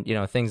 And, you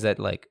know, things that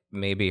like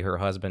maybe her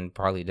husband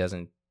probably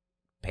doesn't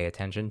pay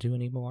attention to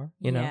anymore,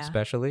 you know,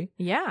 especially.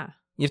 Yeah.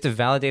 You have to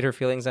validate her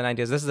feelings and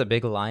ideas. This is a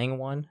big lying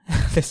one.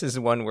 This is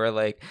one where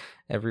like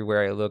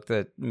everywhere I looked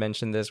that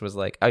mentioned this was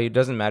like, oh, it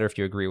doesn't matter if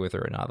you agree with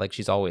her or not. Like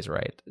she's always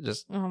right.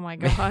 Just oh my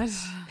god,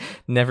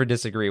 never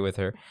disagree with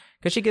her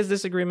because she gets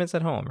disagreements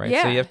at home, right?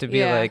 Yeah, so you have to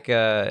be like,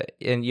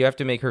 and you have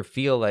to make her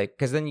feel like,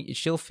 because then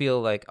she'll feel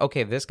like,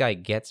 okay, this guy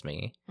gets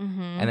me,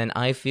 and then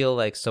I feel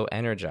like so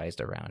energized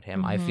around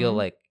him. I feel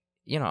like,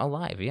 you know,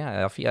 alive.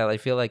 Yeah, I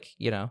feel like,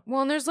 you know.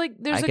 Well, and there's a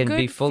good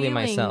be fully feeling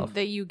myself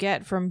that you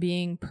get from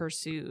being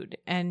pursued,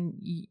 and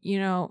you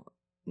know,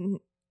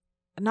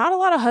 not a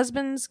lot of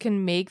husbands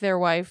can make their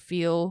wife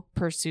feel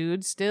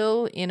pursued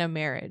still in a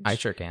marriage. I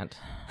sure can't.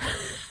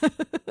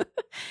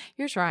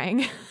 You're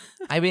trying.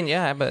 I mean,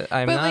 yeah, but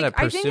I'm not a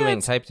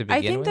pursuing type to begin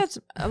with. I think that's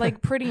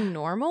like pretty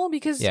normal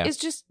because it's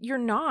just you're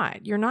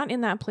not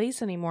in that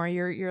place anymore.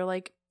 You're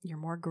like. You're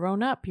more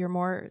grown up. You're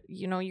more,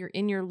 you know, you're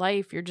in your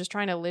life. You're just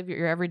trying to live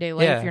your everyday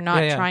life. You're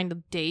not trying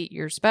to date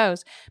your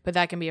spouse. But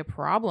that can be a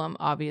problem,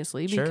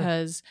 obviously,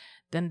 because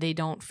then they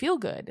don't feel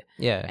good.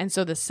 Yeah. And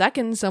so the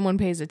second someone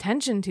pays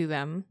attention to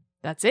them,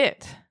 that's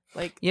it.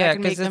 Like, that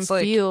can make them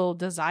feel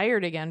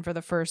desired again for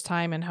the first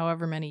time in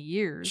however many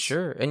years.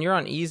 Sure. And you're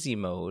on easy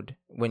mode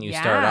when you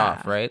start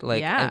off, right?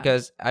 Like,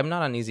 because I'm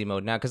not on easy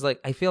mode now. Because, like,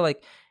 I feel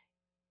like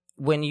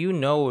when you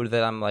know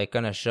that I'm like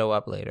gonna show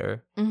up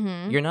later,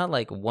 you're not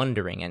like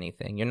wondering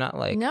anything. You're not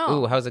like,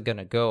 ooh, how's it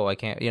gonna go? I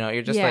can't, you know,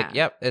 you're just like,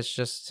 yep, it's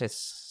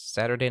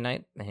Saturday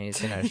night and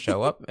he's gonna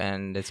show up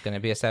and it's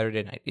gonna be a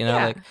Saturday night. You know,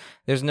 like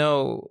there's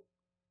no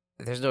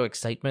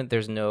excitement,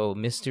 there's no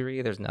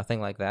mystery, there's nothing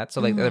like that.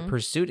 So like the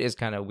pursuit is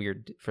kind of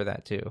weird for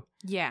that too.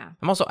 Yeah.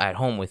 I'm also at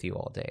home with you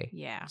all day.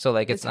 Yeah. So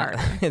like it's not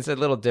it's a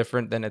little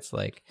different than it's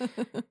like,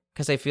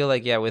 because I feel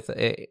like with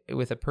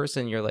a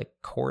person you're like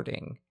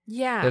courting.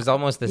 Yeah. There's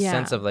almost this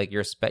sense of like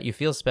you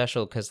feel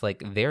special because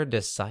like they're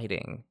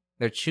deciding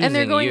They're choosing and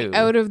they're going you.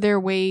 out of their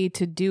way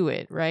to do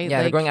it, right?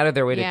 Yeah, they're going out of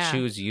their way to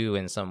choose you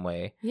in some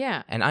way.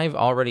 Yeah. And I've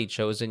already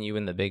chosen you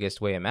in the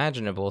biggest way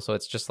imaginable, so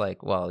it's just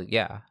like, well,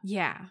 yeah.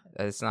 Yeah.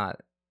 It's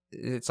not.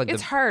 It's like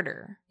it's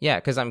harder. Yeah,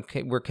 because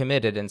we're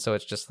committed, and so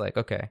it's just like,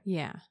 okay.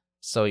 Yeah.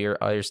 So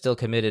you're still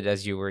committed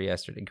as you were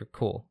yesterday. You're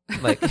cool.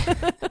 Like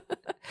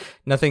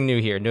nothing new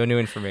here. No new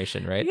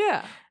information, right?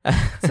 Yeah.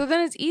 So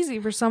then it's easy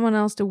for someone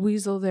else to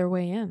weasel their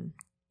way in.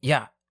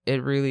 Yeah,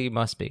 it really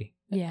must be.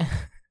 Yeah.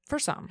 For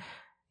some.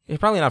 It's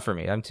probably not for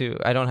me.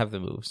 I don't have the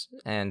moves,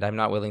 and I'm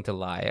not willing to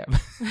lie.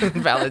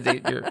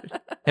 Validate your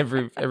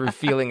every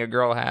feeling a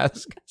girl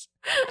has.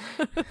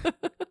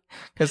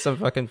 Because some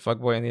fucking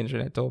fuckboy on the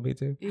internet told me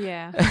to.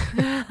 Yeah.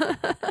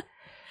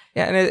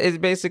 Yeah, and it's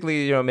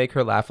basically, make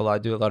her laugh a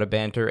lot, do a lot of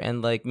banter,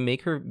 and like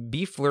make her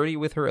be flirty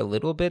with her a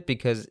little bit,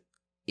 because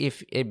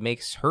if it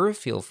makes her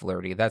feel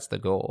flirty, that's the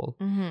goal.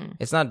 Mm-hmm.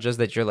 It's not just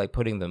that you're like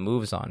putting the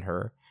moves on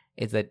her.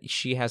 It's that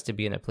she has to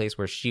be in a place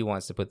where she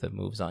wants to put the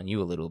moves on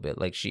you a little bit.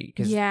 Like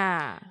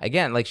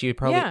again, like she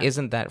probably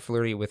isn't that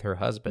flirty with her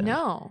husband.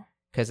 No.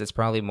 Because it's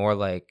probably more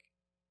like,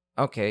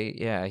 okay,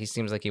 yeah, he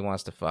seems like he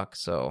wants to fuck,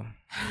 so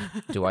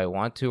do I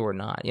want to or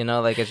not?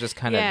 Like it's just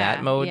kind of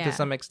that mode to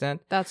some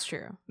extent. That's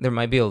true. There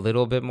might be a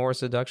little bit more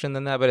seduction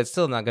than that, but it's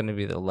still not going to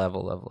be the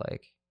level of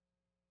like...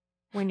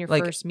 When you're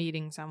first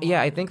meeting someone.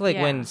 Yeah, I think like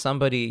when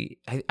somebody...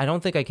 I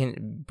don't think I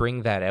can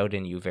bring that out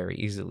in you very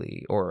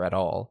easily or at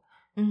all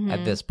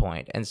at this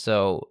point. And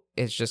so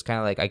it's just kind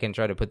of like I can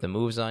try to put the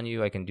moves on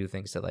you. I can do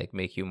things to like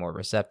make you more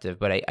receptive,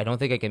 but I don't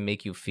think I can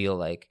make you feel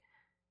like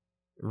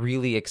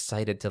really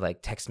excited to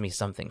like text me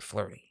something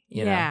flirty,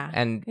 you know?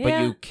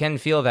 But you can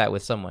feel that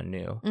with someone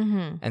new.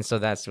 Mm-hmm. And so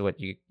that's what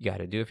you got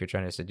to do if you're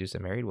trying to seduce a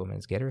married woman,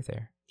 is get her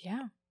there.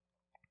 Yeah.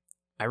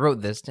 I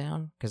wrote this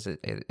down because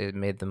it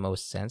made the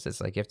most sense.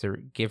 It's like you have to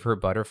give her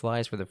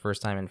butterflies for the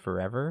first time in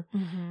forever,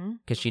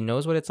 because she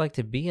knows what it's like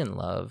to be in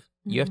love.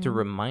 You have to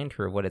remind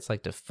her of what it's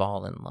like to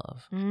fall in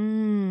love.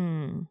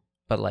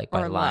 But like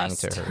by lying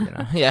to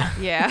her, Yeah.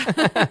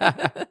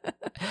 Yeah.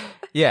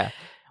 Yeah.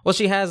 Well,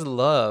 she has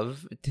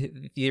love,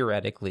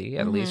 theoretically.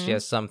 At least she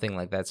has something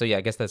like that. So yeah,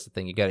 I guess that's the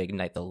thing. You got to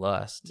ignite the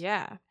lust.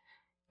 Yeah.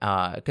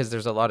 Because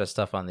there's a lot of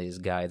stuff on these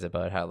guides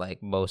about how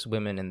like most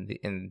women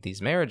in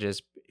these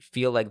marriages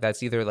feel like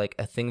that's either like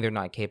a thing they're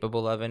not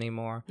capable of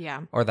anymore,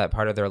 or that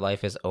part of their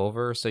life is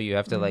over. So you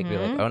have to like be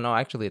like, oh no,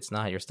 actually it's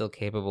not. You're still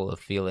capable of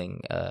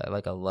feeling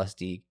like a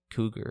lusty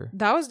cougar.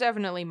 That was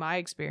definitely my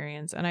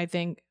experience, and I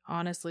think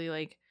honestly,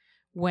 like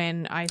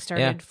when I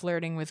started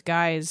flirting with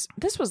guys,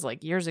 this was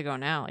like years ago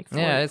now, like 4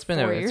 it's been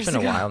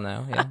a while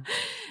now.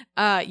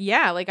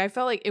 Yeah. Like I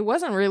felt like it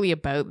wasn't really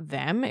about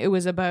them. It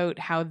was about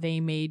how they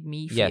made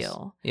me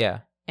feel. Yeah.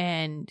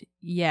 And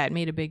it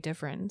made a big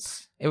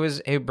difference.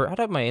 It brought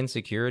up my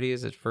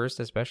insecurities at first,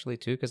 especially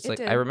too, because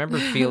like I remember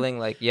feeling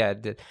like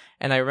it did.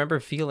 And I remember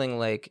feeling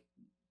like,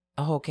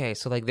 oh, okay,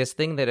 so like this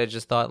thing that I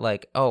just thought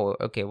like, oh,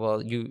 okay,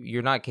 well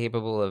you're not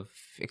capable of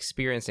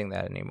experiencing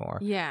that anymore.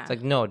 Yeah. It's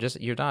like, no,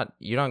 just you're not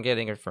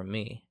getting it from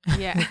me.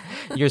 Yeah.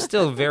 You're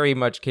still very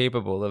much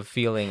capable of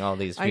feeling all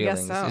these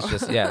feelings. I guess so.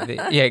 It's just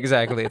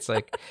exactly. It's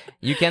like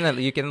you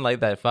can light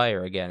that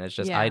fire again. It's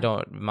just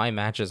my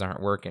matches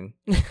aren't working.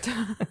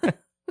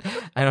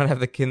 I don't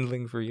have the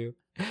kindling for you.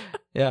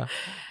 Yeah.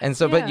 And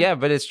so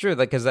but it's true,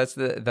 like, because that's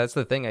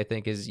the thing, I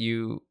think, is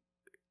you.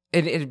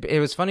 It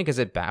was funny because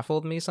it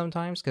baffled me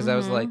sometimes, because I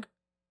was like,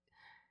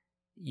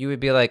 you would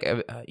be like,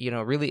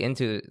 really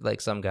into like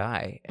some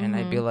guy, and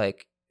I'd be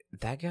like,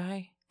 that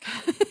guy,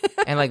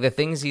 and like the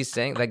things he's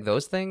saying, like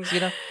those things,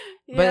 But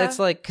it's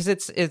like, because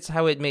it's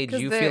how it made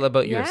you feel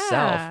about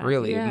yourself,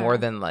 really, more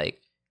than like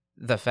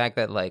the fact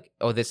that like,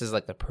 oh, this is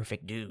like the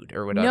perfect dude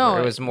or whatever. No,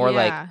 it was more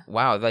like,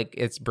 wow, like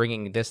it's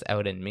bringing this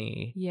out in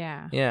me.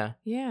 Yeah.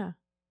 Yeah.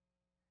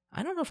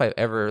 I don't know if I've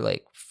ever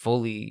like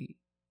fully.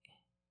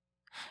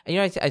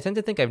 I tend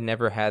to think I've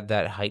never had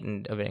that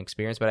heightened of an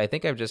experience, but I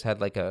think I've just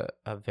had like a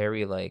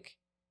very like,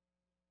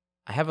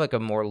 I have like a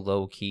more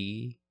low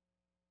key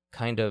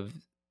kind of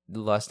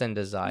lust and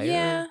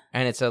desire,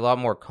 and it's a lot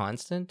more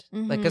constant.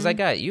 Like, because I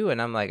got you,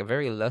 and I'm like a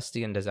very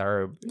lusty and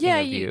desirable.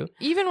 Yeah, you.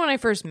 Even when I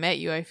first met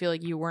you, I feel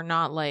like you were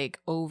not like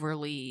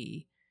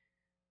overly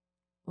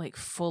like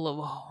full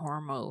of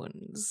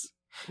hormones.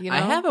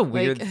 I have a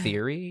weird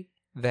theory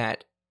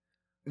that.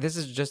 This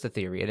is just a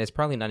theory, and it's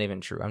probably not even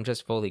true. I'm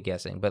just fully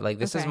guessing, but like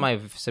this is my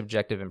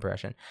subjective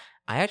impression.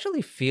 I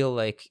actually feel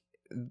like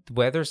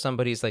whether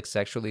somebody's like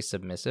sexually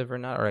submissive or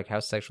not, or like how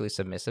sexually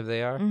submissive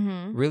they are,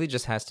 really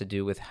just has to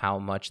do with how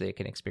much they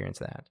can experience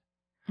that.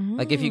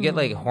 Like if you get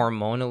like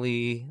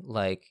hormonally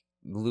like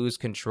lose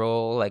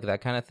control, like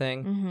that kind of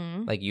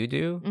thing, like you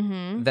do,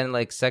 then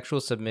like sexual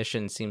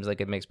submission seems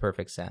like it makes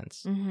perfect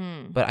sense.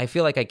 But I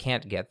feel like I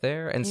can't get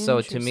there, and so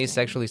to me,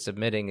 sexually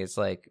submitting is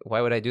like,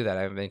 why would I do that?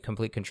 I'm in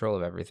complete control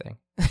of everything.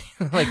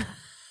 Like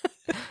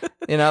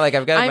You know, like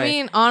I've got. I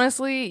mean,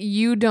 honestly,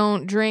 you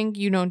don't drink,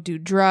 you don't do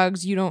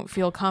drugs, you don't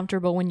feel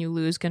comfortable when you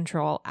lose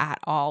control at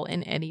all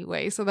in any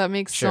way. So that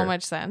makes so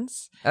much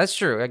sense. That's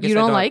true. I guess you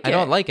don't like it. I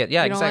don't like it.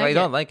 Yeah, exactly. I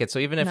don't like it. So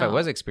even if I No.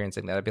 was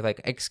experiencing that, I'd be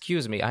like,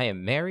 "Excuse me, I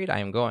am married. I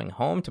am going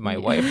home to my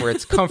wife where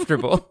it's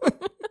comfortable."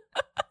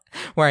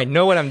 Where I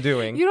know what I'm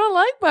doing. You don't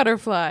like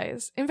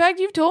butterflies. In fact,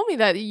 you've told me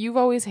that you've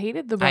always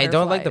hated the butterflies. I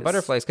don't like the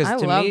butterflies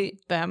because to me,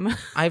 them.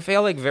 I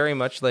feel like very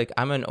much like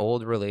I'm an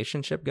old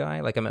relationship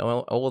guy. Like I'm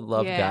an old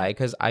love guy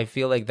because I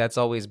feel like that's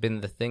always been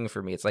the thing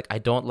for me. It's like I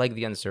don't like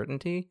the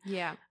uncertainty.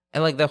 Yeah.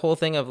 And like the whole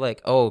thing of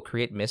like, oh,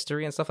 create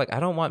mystery and stuff. Like I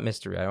don't want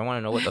mystery. I don't want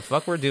to know what the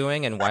fuck we're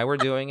doing and why we're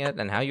doing it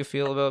and how you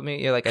feel about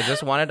me. You're like, I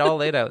just want it all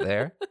laid out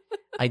there.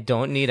 I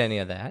don't need any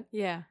of that.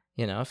 Yeah.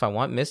 You know, if I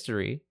want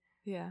mystery.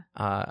 Yeah.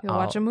 You'll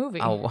watch a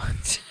movie. I'll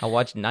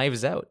watch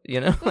Knives Out,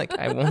 you know? Like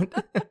I won't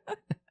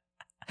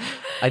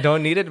I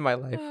don't need it in my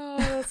life. Oh,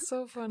 that's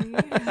so funny.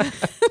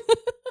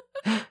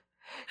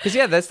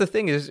 Because that's the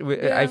thing is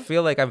I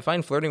feel like I'm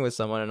fine flirting with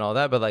someone and all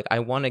that, but like I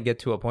want to get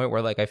to a point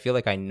where like I feel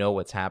like I know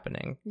what's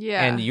happening.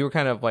 Yeah. And you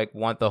kind of like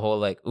want the whole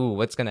like, ooh,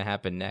 what's gonna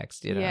happen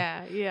next, you know?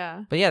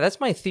 Yeah. But yeah, that's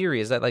my theory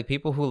is that like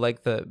people who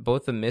like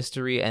both the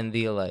mystery and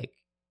the like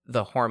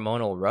the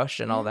hormonal rush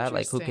and all that,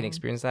 like who can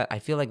experience that, I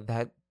feel like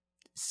that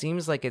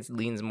seems like it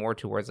leans more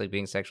towards like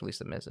being sexually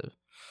submissive.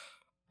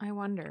 I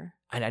wonder.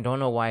 And I don't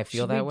know why I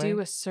feel that way. Should we do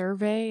a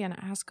survey and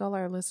ask all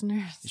our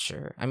listeners?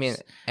 Sure. I mean,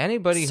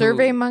 anybody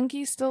Survey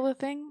monkey still a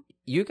thing?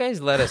 You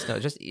guys let us know.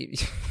 Just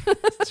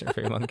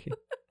Survey monkey.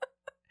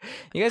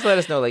 You guys let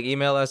us know. Like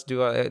email us.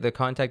 Do the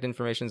contact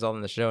information is all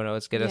in the show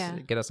notes. Get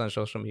us on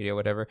social media,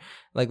 whatever.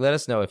 Like let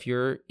us know if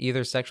you're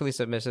either sexually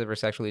submissive or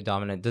sexually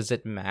dominant. Does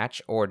it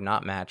match or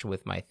not match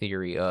with my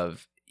theory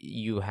of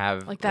you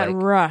have like that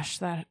rush,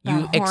 that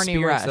horny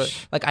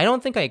rush? Like I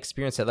don't think I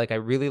experienced it. Like I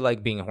really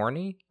like being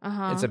horny.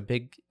 It's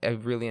I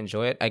really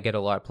enjoy it. I get a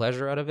lot of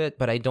pleasure out of it,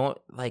 but I don't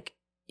like.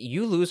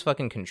 You lose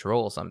fucking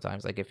control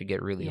sometimes. Like if you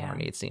get really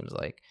horny, it seems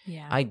like.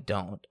 Yeah. I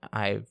don't.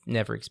 I've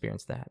never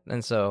experienced that,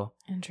 and so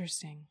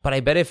interesting. But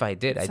I bet if I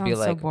did, I'd be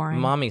like, so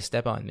 "Mommy,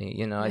 step on me,"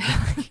 you know, I'd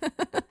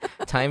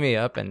tie me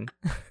up and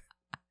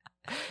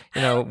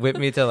whip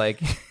me to like.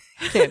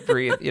 Can't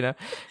breathe, you know.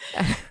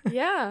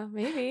 Yeah,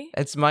 maybe.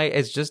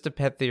 It's just a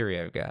pet theory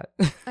I've got.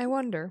 I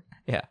wonder.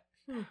 Yeah.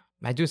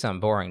 I do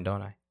sound boring,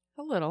 don't I?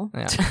 A little.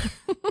 Yeah.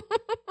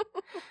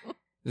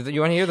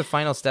 You want to hear the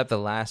final step, the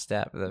last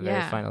step, the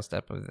very final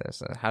step of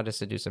this, how to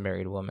seduce a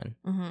married woman.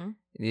 Mm-hmm.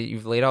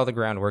 You've laid all the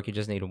groundwork. You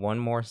just need one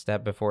more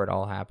step before it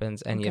all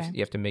happens, and you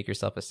have to make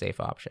yourself a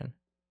safe option.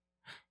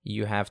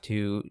 You have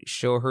to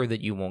show her that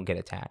you won't get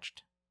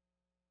attached.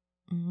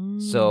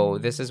 So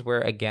this is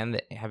where, again,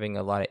 having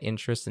a lot of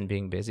interest in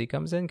being busy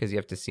comes in, because you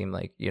have to seem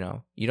like, you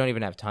don't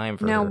even have time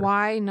for now, her.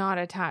 why not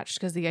attached?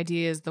 Because the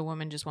idea is the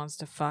woman just wants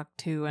to fuck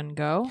to and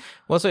go.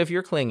 Well, so if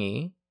you're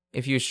clingy,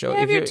 if you're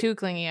too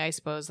clingy, I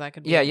suppose that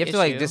could be you have to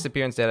like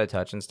disappear instead of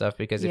touch and stuff,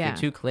 because if you're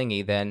too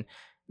clingy, then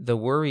the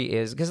worry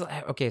is,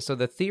 so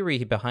the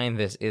theory behind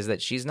this is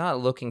that she's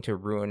not looking to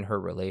ruin her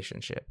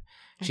relationship.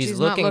 She's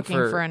looking not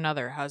looking for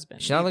another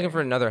husband. She's not looking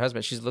for another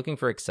husband. She's looking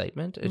for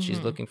excitement, and she's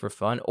looking for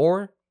fun,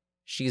 or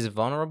she's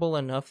vulnerable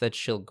enough that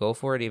she'll go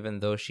for it even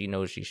though she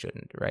knows she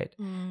shouldn't, right?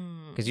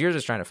 Because you're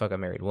just trying to fuck a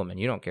married woman.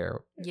 You don't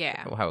care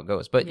how it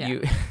goes. But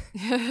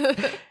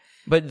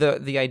but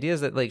the idea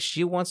is that like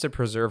she wants to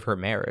preserve her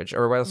marriage,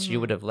 or else she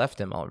would have left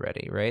him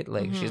already, right?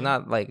 Like she's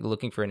not like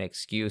looking for an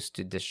excuse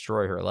to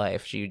destroy her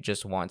life. She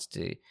just wants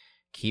to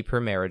keep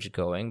her marriage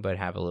going but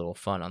have a little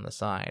fun on the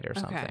side or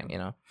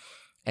something,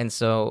 And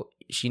so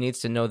she needs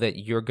to know that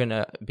you're going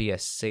to be a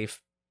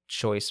safe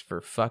choice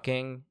for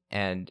fucking,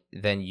 and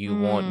then you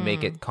won't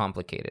make it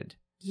complicated.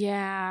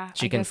 Yeah.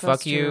 She can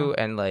fuck you,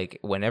 and like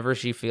whenever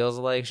she feels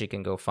like, she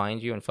can go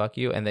find you and fuck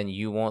you, and then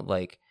you won't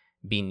like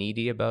be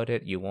needy about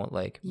it. You won't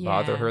like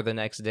bother her the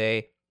next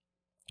day.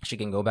 She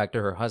can go back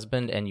to her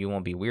husband and you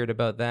won't be weird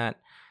about that.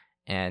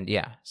 And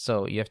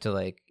so you have to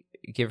like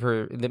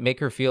make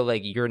her feel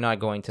like you're not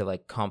going to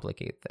like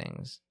complicate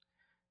things.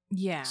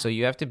 Yeah. So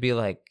you have to be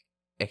like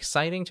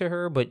exciting to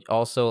her, but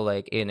also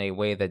like in a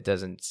way that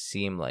doesn't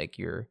seem like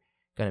you're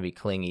gonna be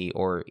clingy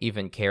or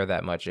even care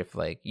that much if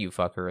like you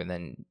fuck her and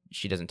then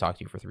she doesn't talk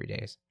to you for 3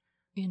 days.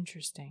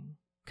 Interesting.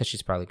 Because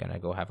she's probably gonna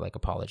go have like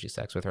apology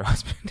sex with her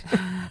husband.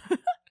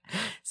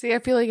 See, I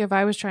feel like if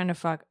I was trying to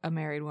fuck a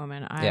married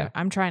woman,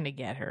 I'm trying to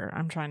get her.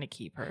 I'm trying to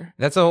keep her.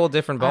 That's a whole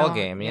different ball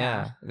game.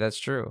 Yeah, that's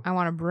true. I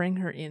want to bring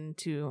her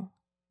into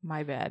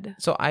my bed.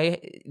 So I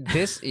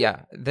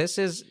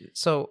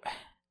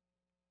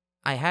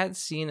had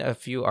seen a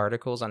few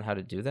articles on how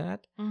to do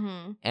that.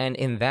 Mm-hmm. And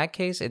in that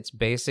case, it's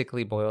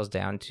basically boils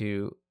down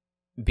to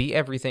be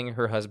everything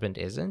her husband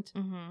isn't,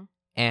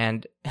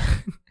 and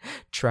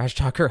trash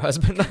talk her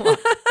husband a lot.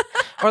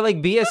 Or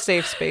like be a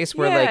safe space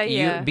where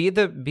you be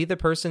the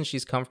person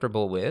she's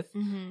comfortable with,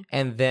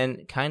 and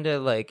then kind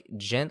of like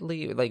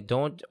gently, like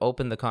don't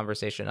open the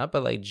conversation up,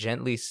 but like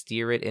gently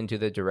steer it into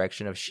the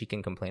direction of she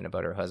can complain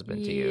about her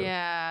husband to you.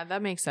 Yeah,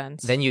 that makes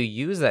sense. Then you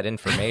use that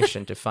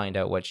information to find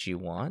out what she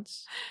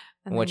wants.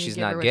 what she's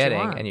not getting,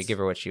 and you give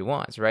her what she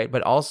wants, right?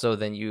 But also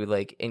then you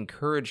like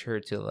encourage her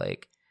to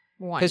like,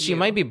 because she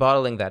might be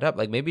bottling that up.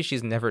 Like maybe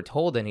she's never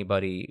told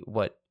anybody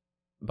what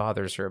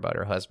bothers her about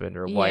her husband,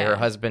 or why her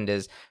husband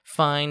is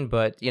fine,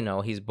 but you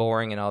know, he's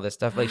boring and all this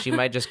stuff. Like she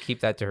might just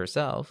keep that to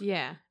herself.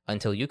 Yeah.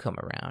 Until you come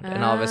around,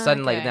 and all of a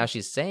sudden, like now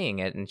she's saying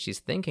it and she's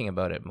thinking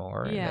about it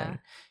more. And then,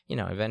 you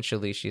know,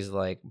 eventually she's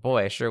like,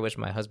 "Boy, I sure wish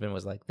my husband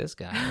was like this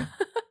guy."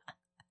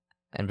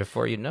 And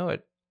before you know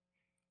it,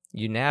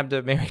 you nabbed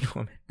a married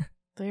woman.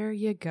 There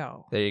you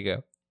go. There you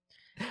go.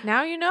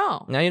 Now you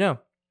know. Now you know.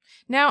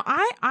 Now,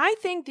 I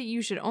think that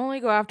you should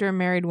only go after a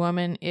married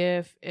woman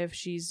if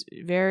she's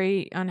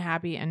very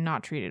unhappy and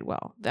not treated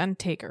well. Then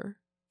take her.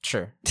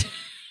 Sure.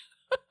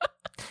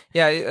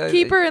 Yeah,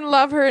 keep her and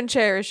love her and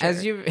cherish her.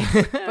 As you've,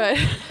 but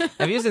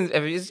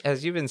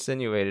as you've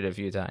insinuated a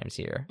few times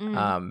here,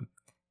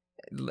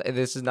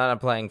 this is not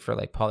applying for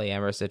like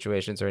polyamorous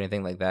situations or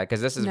anything like that,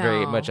 because this is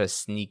very much a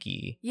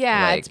sneaky.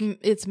 Yeah, like,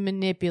 it's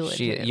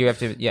manipulative. You have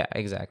to. Yeah,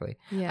 exactly.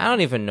 Yeah. I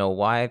don't even know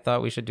why I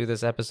thought we should do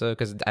this episode,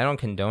 because I don't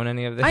condone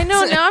any of this. I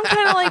know. Now I'm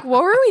kind of like,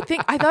 what were we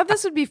thinking? I thought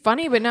this would be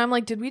funny, but now I'm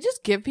like, did we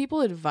just give people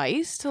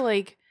advice to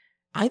like?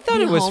 I thought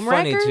it was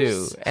funny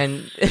too,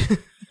 and.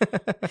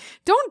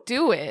 Don't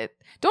do it.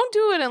 Don't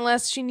do it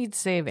unless she needs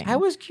saving. I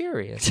was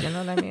curious. You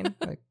know what I mean?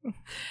 Like,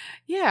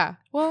 yeah.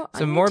 Well,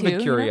 it's a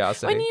morbid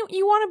curiosity. You know? And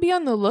you want to be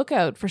on the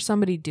lookout for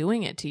somebody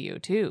doing it to you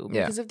too,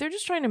 because if they're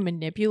just trying to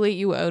manipulate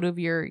you out of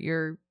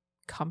your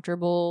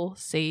comfortable,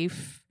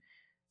 safe,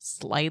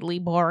 slightly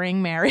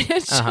boring marriage,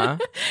 that's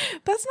not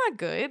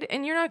good,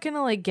 and you're not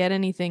gonna like get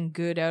anything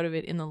good out of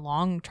it in the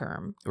long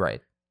term.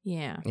 Right.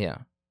 Yeah. Yeah.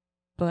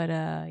 But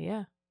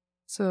yeah.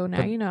 So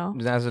now you know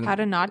how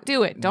to not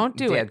do it. Don't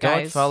do it,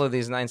 guys. Don't follow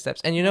these 9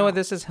 steps. And you know what?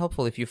 This is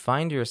helpful if you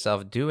find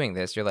yourself doing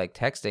this. You're like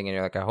texting and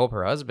you're like, I hope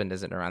her husband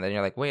isn't around. Then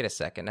you're like, wait a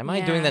second. Am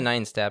I doing the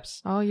 9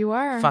 steps? Oh, you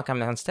are. Fuck,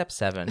 I'm on step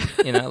 7.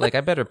 You know, like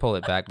I better pull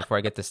it back before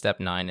I get to step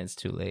 9. It's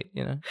too late,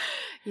 you know?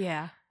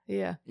 Yeah.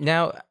 Yeah.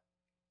 Now,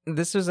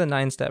 this was a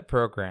 9-step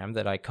program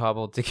that I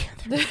cobbled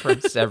together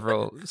from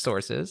several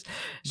sources.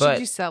 But should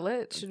you sell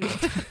it? Should we...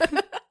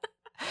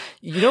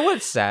 You know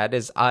what's sad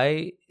is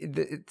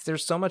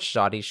there's so much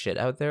shoddy shit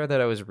out there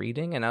that I was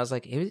reading, and I was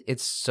like,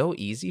 it's so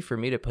easy for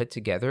me to put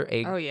together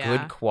a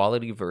good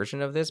quality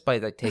version of this by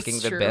like taking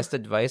the best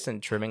advice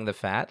and trimming the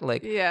fat.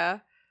 Like,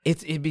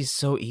 it'd be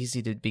so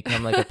easy to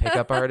become like a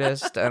pickup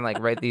artist and like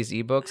write these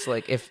ebooks.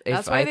 Like if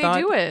I thought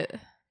do it.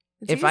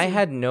 If easy. I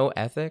had no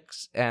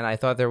ethics and I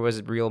thought there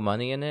was real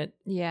money in it,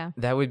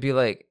 that would be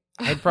like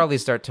I'd probably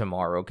start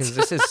tomorrow, because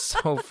this is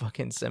so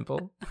fucking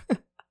simple.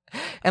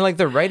 And like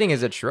the writing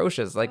is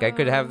atrocious. Like I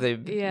could have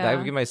that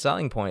would be my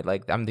selling point.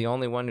 Like I'm the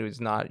only one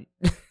who's not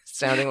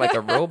sounding like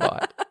a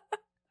robot.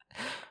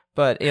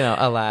 But, you know,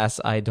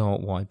 alas, I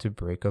don't want to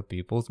break up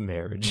people's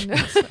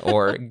marriages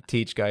or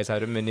teach guys how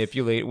to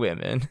manipulate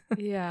women.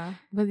 Yeah,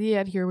 but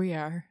yet here we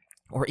are.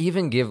 Or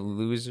even give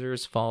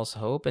losers false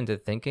hope into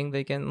thinking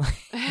they can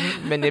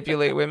like,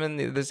 manipulate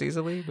women this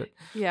easily. But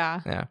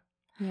yeah.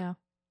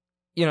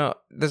 You know,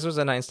 this was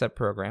a 9-step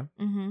program.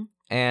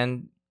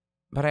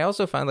 But I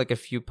also found like a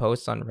few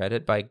posts on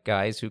Reddit by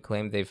guys who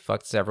claim they've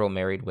fucked several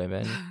married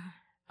women.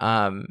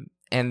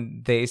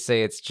 And they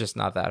say it's just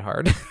not that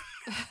hard.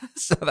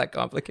 So that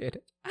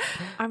complicated.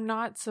 I'm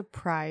not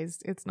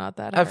surprised it's not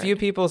that hard. A few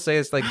people say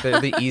it's like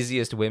the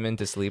easiest women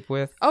to sleep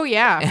with. Oh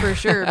yeah, for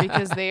sure,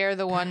 because they are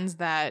the ones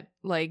that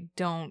like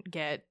don't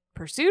get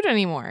pursued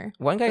anymore.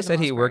 One guy said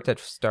he worked at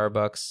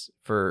Starbucks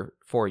for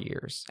 4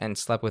 years and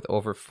slept with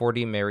over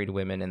 40 married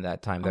women in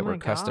that time that were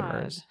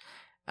customers.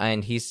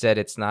 And he said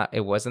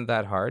it wasn't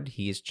that hard.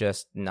 He's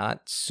just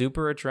not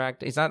super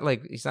attractive.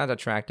 He's not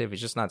attractive.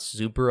 He's just not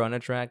super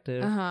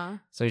unattractive.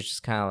 So he's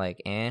just kind of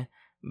like, eh.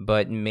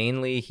 But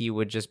mainly he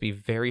would just be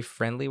very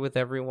friendly with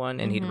everyone,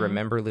 and he'd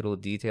remember little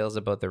details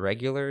about the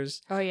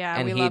regulars. Oh yeah,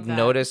 and he'd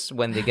notice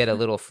when they get a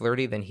little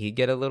flirty, then he'd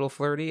get a little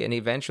flirty, and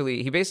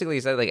eventually he basically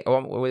said like, oh,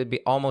 it would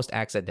be almost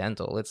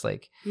accidental. It's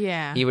like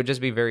he would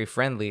just be very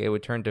friendly. It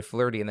would turn to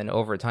flirty, and then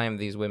over time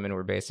these women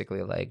were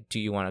basically like, do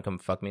you want to come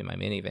fuck me in my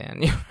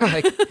minivan?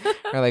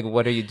 or like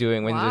what are you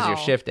doing? When does your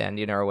shift end?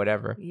 You know, or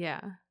whatever.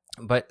 Yeah.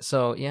 But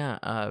so yeah,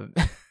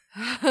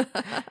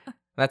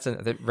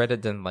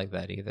 Reddit didn't like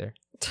that either.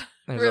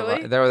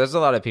 There's a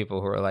lot of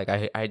people who are like,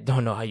 I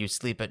don't know how you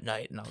sleep at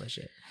night and all this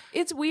shit.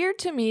 It's weird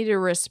to me to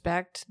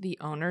respect the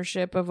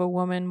ownership of a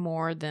woman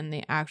more than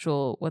the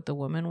actual what the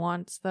woman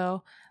wants,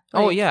 though.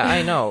 Like, oh yeah,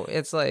 I know.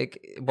 It's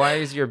like, why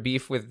is your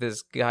beef with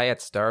this guy at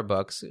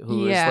Starbucks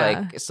who is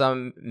like,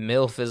 some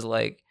MILF is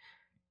like,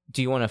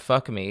 do you want to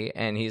fuck me?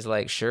 And he's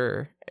like,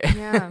 sure.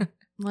 Yeah,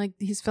 like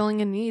he's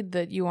filling a need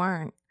that you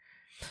aren't.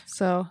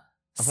 So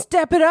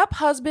step it up,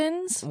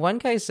 husbands. One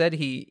guy said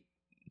he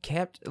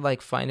kept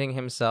like finding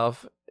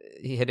himself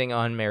hitting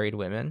on married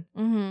women,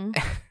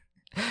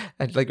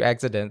 like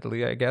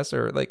accidentally, I guess,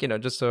 or like, you know,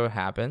 just so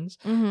happens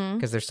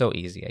because they're so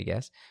easy, I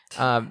guess.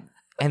 And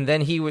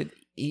then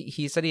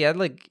he said he had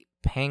like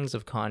pangs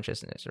of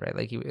consciousness, right?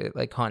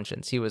 Like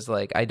conscience. He was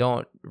like, I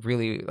don't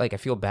really, like, I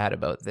feel bad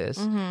about this.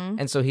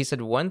 And so he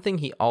said one thing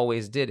he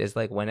always did is,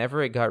 like,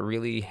 whenever it got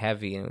really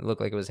heavy and it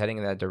looked like it was heading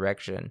in that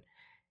direction,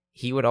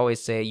 he would always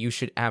say, you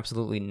should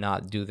absolutely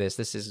not do this.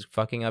 This is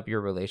fucking up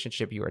your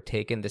relationship. You are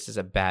taken. This is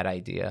a bad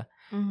idea.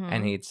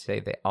 And he'd say,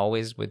 they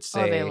always would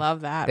say, they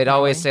love that. They'd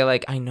always say,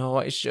 like, I know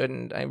I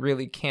shouldn't. I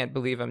really can't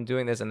believe I'm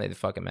doing this. And they'd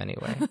fuck him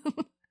anyway.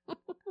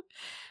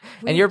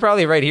 And you're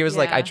probably right. He was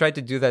like, I tried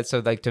to do that so,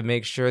 like, to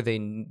make sure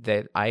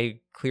that I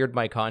cleared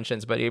my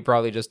conscience, but he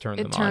probably just turned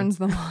them on. It turns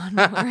them on.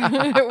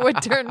 It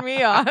would turn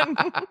me on.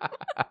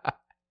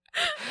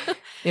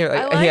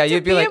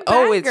 You'd be like,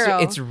 oh,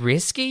 it's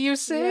risky, you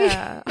say?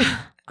 Yeah.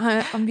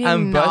 I'm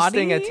being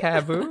naughty? Busting a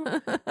taboo?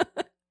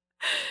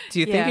 Do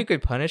you think you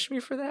could punish me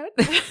for that?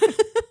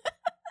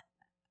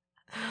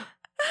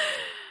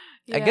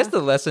 I guess the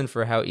lesson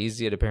for how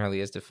easy it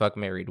apparently is to fuck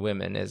married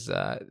women is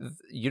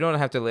you don't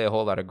have to lay a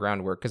whole lot of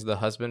groundwork because the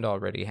husband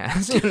already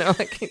has, you know,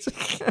 like he's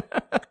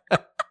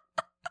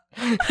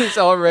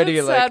already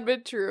That's like sad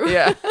but true.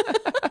 Yeah.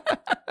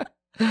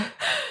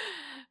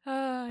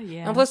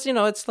 Yeah. And plus, you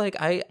know, it's like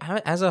I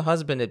as a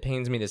husband, it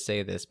pains me to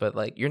say this, but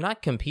like you're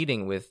not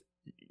competing with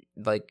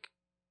like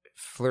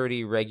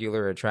flirty,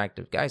 regular,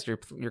 attractive guys.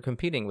 You're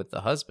competing with the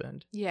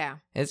husband. Yeah.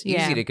 It's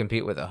easy to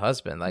compete with a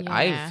husband. Like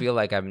I feel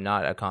like I'm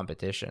not a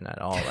competition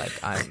at all.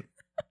 Like I'm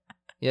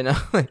you know,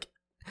 like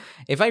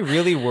if I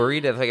really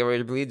worried, if like I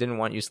really didn't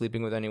want you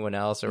sleeping with anyone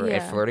else or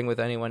flirting with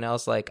anyone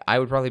else, like I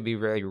would probably be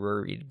very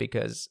worried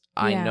because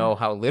I know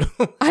how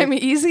little I'm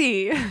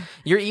easy.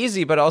 You're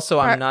easy, but also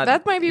I'm not.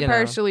 That might be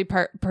partially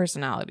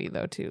personality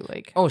though too.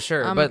 Like oh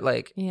sure, but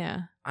like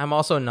yeah, I'm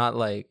also not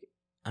like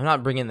I'm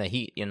not bringing the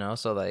heat, you know.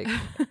 So like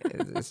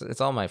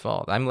it's all my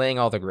fault. I'm laying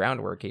all the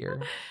groundwork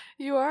here.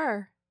 You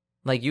are.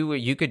 Like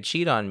you could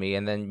cheat on me,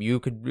 and then you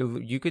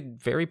could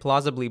very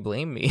plausibly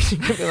blame me. You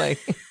could be like,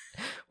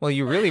 well,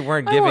 you really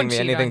weren't giving me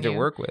anything to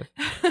work with.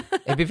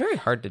 It'd be very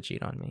hard to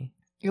cheat on me.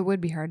 It would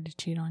be hard to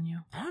cheat on you.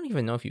 I don't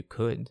even know if you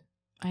could.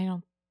 I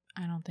don't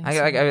think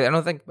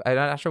so. I'm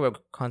not sure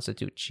what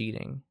constitutes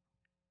cheating.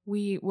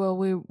 We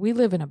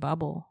live in a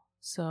bubble,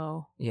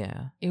 so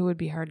yeah, it would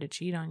be hard to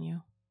cheat on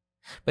you.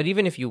 But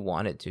even if you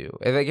wanted to,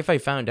 like if I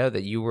found out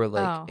that you were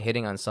like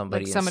hitting on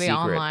somebody in secret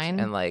online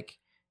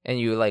and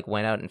you like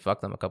went out and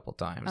fucked them a couple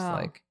times,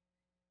 like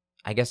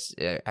I guess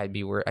I'd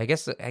be worried. I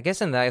guess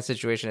in that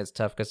situation it's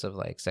tough because of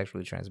like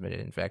sexually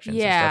transmitted infections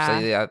and stuff.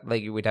 So yeah,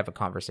 like you would have a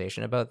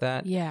conversation about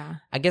that. Yeah.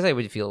 I guess I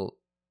would feel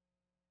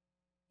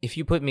if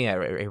you put me at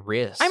a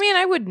risk. I mean,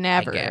 I would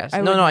never. I guess.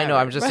 I know.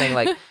 I'm just saying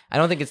like I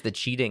don't think it's the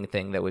cheating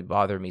thing that would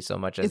bother me so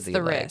much as it's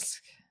the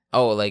risk.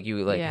 Oh, like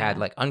you like had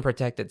like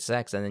unprotected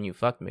sex and then you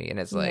fucked me, and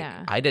it's like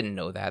I didn't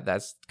know that.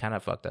 That's kind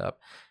of fucked up.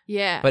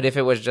 Yeah. But if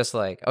it was just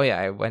like, oh yeah,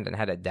 I went and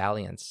had a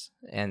dalliance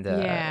and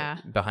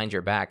behind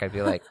your back, I'd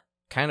be like,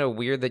 kind of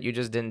weird that you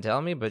just didn't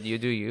tell me, but you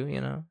do you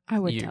know. I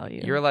would tell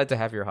you. You're allowed to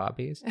have your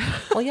hobbies.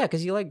 Well, yeah,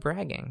 because you like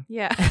bragging.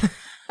 Yeah,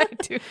 I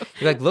do.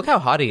 You're like, look how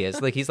hot he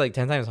is. Like he's like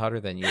 10 times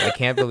hotter than you. I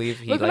can't believe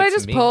he look likes what I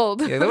just me.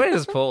 pulled. Yeah, look what I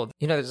just pulled.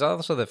 You know, there's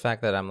also the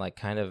fact that I'm like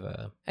kind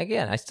of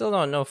again, I still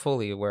don't know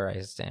fully where I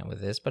stand with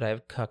this, but I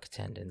have cuck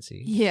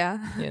tendencies.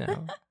 Yeah, you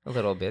know, a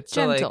little bit.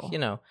 So gentle. Like, you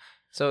know,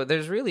 so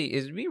it'd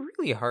be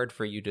really hard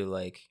for you to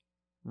like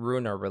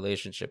ruin our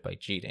relationship by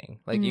cheating.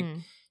 Like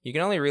you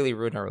can only really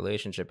ruin our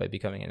relationship by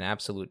becoming an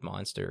absolute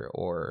monster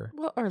or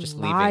just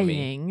lying.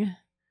 Leaving me.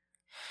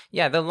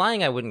 Yeah, the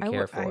lying I wouldn't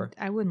care for.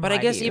 I wouldn't. But I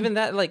guess even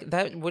that, like,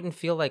 that wouldn't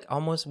feel like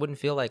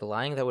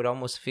lying. That would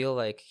almost feel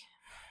like,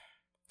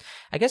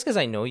 I guess because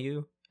I know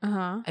you.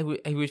 I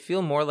would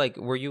feel more like,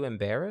 were you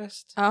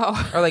embarrassed?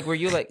 Oh, or like, were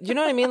you like, you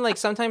know what I mean? Like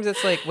sometimes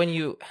it's like when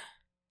you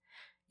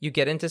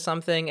get into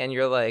something and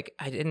you're like,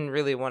 I didn't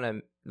really want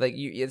to. Like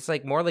you, it's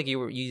like more like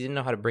you didn't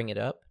know how to bring it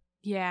up.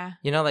 Yeah.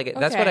 You know, like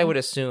that's what I would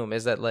assume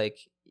is that like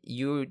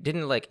you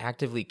didn't like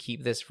actively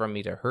keep this from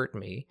me to hurt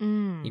me.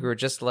 You were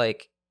just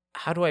like,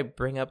 how do I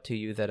bring up to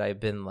you that I've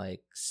been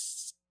like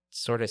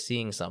sort of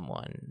seeing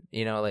someone,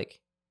 you know, like.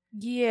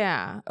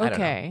 Yeah.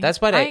 Okay.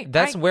 That's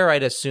where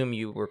I'd assume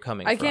you were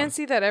coming from. I can't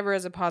see that ever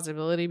as a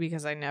possibility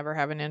because I never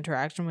have an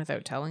interaction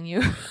without telling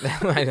you.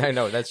 I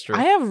know that's true.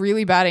 I have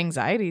really bad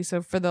anxiety,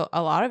 so for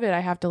a lot of it, I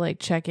have to like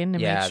check in to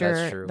make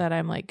sure that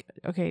I'm like,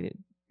 okay,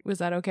 was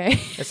that okay?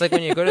 It's like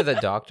when you go to the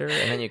doctor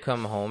and then you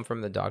come home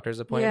from the doctor's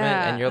appointment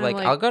and you're like,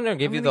 I'm gonna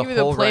give you the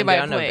whole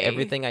rundown of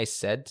everything I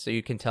said so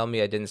you can tell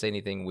me I didn't say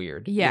anything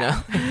weird.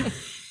 Yeah. You know?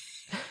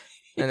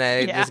 And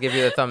I just give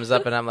you the thumbs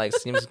up and I'm like,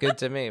 seems good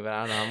to me, but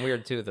I don't know, I'm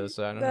weird too though,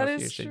 so I don't know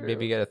if you should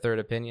maybe get a third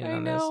opinion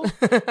on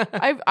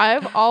this.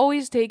 I've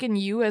always taken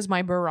you as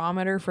my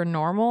barometer for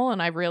normal,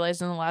 and I've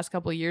realized in the last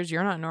couple of years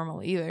you're not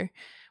normal either.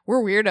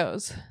 We're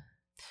weirdos.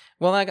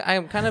 Well,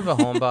 I'm kind of a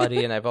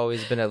homebody and I've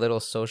always been a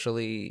little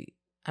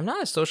I'm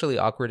not as socially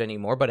awkward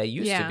anymore, but I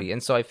used to be.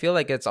 And so I feel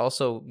like it's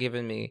also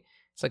given me,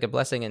 it's like a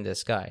blessing in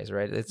disguise,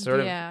 right? It's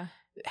sort of,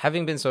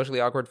 having been socially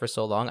awkward for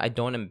so long, I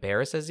don't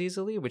embarrass as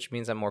easily, which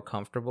means I'm more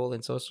comfortable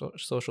in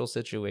social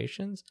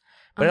situations.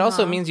 But it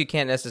also means you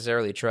can't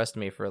necessarily trust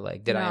me for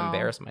like, did I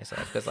embarrass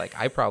myself? Because like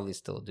I probably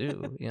still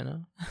do, you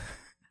know?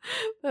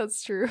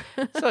 That's true.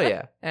 So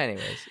yeah.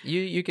 Anyways,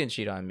 you can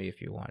cheat on me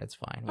if you want. It's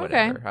fine.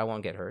 Whatever. Okay. I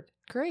won't get hurt.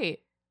 Great.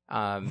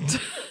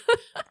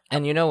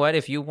 And you know what?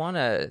 If you want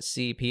to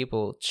see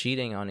people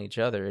cheating on each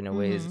other in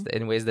ways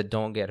that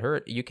don't get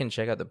hurt, you can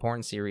check out the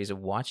porn series of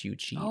Watch You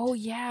Cheat. Oh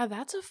yeah,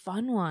 that's a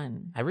fun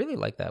one. I really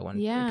like that one.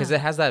 Yeah, because it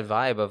has that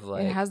vibe of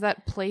like, it has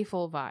that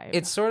playful vibe.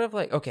 It's sort of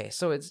like, okay,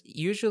 so it's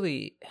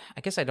usually,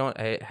 I guess I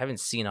haven't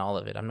seen all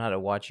of it. I'm not a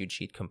Watch You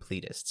Cheat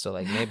completist, so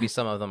like maybe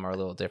some of them are a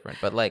little different,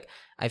 but like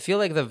I feel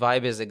like the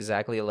vibe is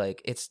exactly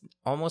like, it's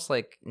almost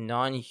like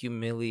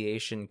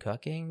non-humiliation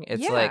cucking.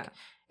 It's like,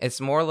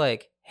 it's more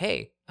like,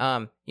 hey,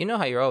 you know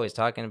how you're always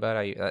talking about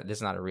how you, this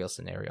is not a real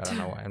scenario. I don't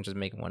know why. I'm just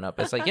making one up.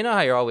 It's like, you know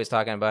how you're always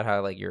talking about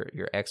how like your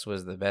ex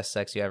was the best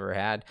sex you ever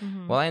had?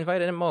 Mm-hmm. Well, I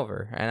invited him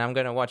over and I'm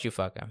going to watch you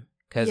fuck him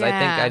because I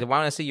think I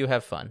want to see you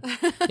have fun,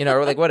 you know,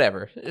 or like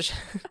whatever.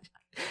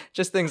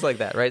 Just things like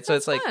that, right? So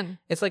it's like fun.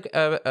 It's like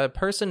a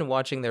person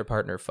watching their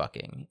partner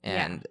fucking,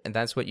 and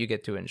that's what you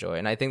get to enjoy.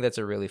 And I think that's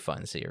a really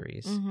fun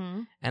series.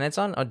 Mm-hmm. And it's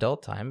on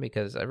Adult Time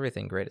because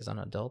everything great is on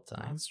Adult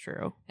Time. That's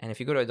true. And if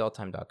you go to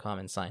adulttime.com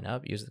and sign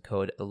up, use the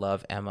code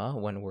LOVEEMMA,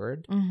 one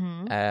word,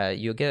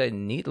 you'll get a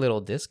neat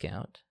little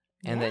discount.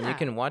 And then you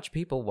can watch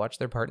people watch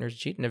their partners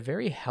cheat in a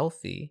very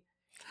healthy,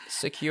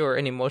 secure,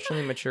 and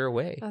emotionally mature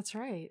way. That's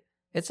right.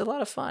 It's a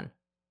lot of fun.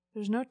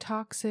 There's no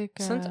toxic...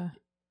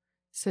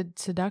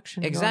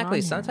 seduction.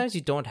 Exactly. Sometimes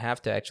you don't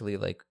have to actually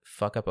like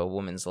fuck up a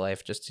woman's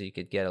life just so you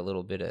could get a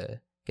little bit of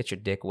get your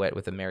dick wet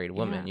with a married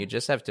woman. You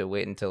just have to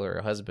wait until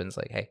her husband's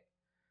like, hey,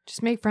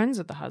 just make friends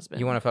with the husband.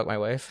 You want to fuck my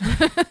wife?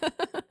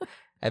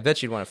 I bet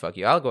she'd want to fuck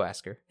you. I'll go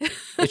ask her.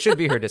 It should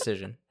be her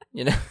decision,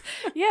 you know?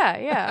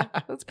 Yeah.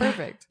 That's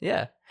perfect.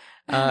 Yeah.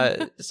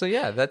 So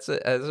yeah, that's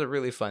a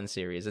really fun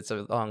series. It's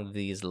along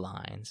these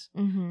lines.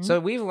 Mm-hmm. So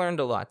we've learned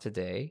a lot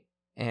today,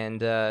 and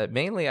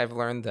mainly I've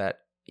learned that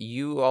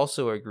you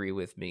also agree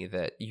with me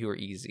that you're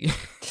easy.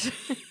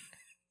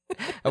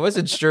 I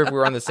wasn't sure if we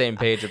were on the same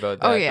page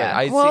about that. Oh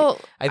yeah.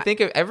 But I think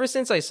ever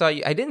since I saw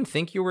you, I didn't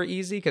think you were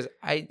easy because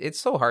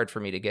it's so hard for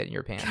me to get in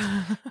your pants.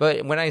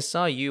 But when I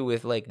saw you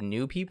with like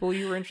new people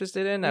you were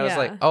interested in, I was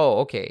like, oh,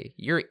 okay,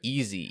 you're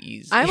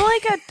easy. I'm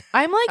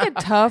like a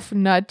tough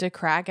nut to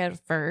crack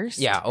at first.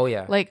 Yeah. Oh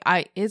yeah. Like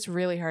it's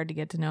really hard to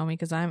get to know me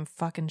because I'm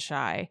fucking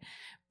shy.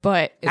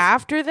 But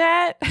after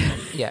that,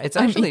 yeah, it's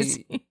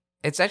actually.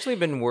 It's actually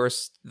been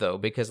worse though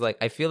because like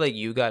I feel like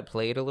you got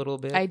played a little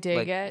bit. I did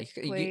like, get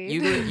played.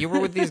 You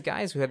were with these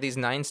guys who had these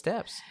 9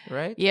 steps,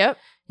 right? Yep.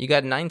 You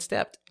got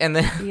 9-stepped, and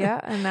then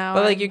and now.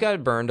 But like you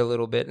got burned a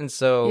little bit, and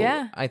so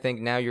I think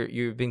now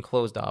you've been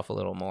closed off a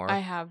little more. I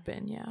have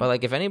been, yeah. But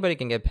like if anybody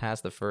can get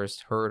past the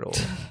first hurdle,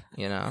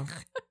 you know.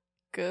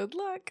 Good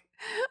luck.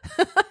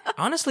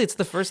 Honestly, it's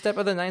the first step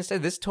of the 9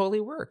 steps. This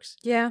totally works.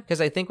 Yeah. Because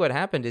I think what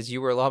happened is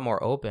you were a lot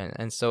more open,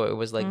 and so it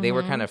was like they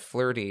were kind of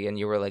flirty, and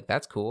you were like,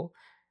 "That's cool."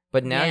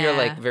 But now you're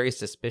like very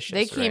suspicious.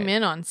 They came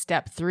in on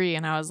step 3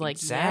 and I was like,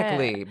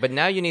 exactly. Yeah. But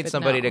now you need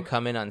somebody to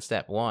come in on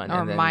step 1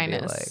 or and then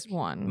minus be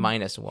like, -1.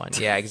 -1.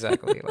 Yeah,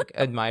 exactly. Like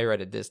admire at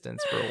a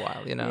distance for a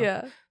while, you know?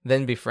 Yeah.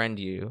 Then befriend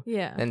you.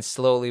 Yeah. Then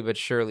slowly but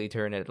surely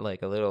turn it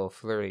like a little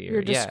flirtier.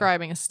 You're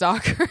describing a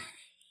stalker.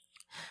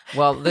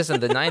 Well,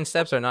 listen, the 9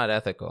 steps are not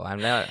ethical.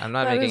 I'm not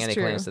making any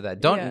claims to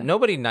that.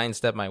 Nobody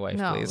 9-step my wife,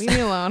 please. Leave me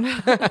alone.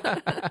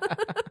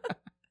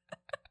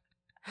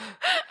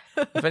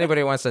 If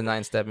anybody wants to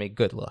 9-step me,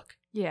 good luck.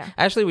 Yeah.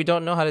 Actually, we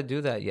don't know how to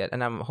do that yet,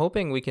 and I'm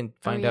hoping we can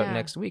find out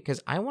next week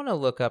because I want to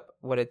look up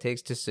what it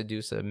takes to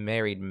seduce a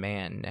married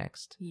man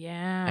next.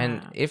 Yeah.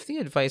 And if the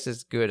advice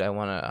is good, I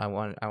want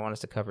us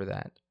to cover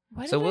that.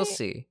 So we'll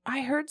see.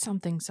 I heard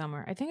something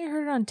somewhere. I think I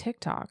heard it on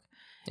TikTok.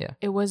 Yeah.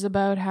 It was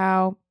about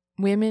how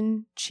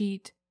women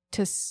cheat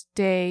to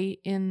stay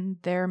in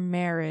their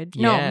marriage.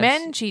 Yes. No,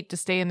 men cheat to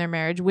stay in their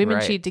marriage.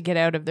 Women cheat to get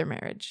out of their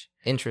marriage.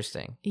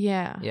 Interesting.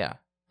 Yeah. Yeah.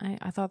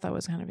 I thought that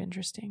was kind of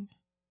interesting.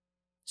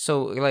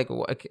 So, like,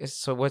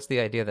 what's the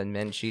idea that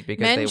men cheat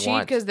because men cheat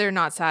because they're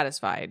not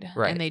satisfied,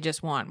 and they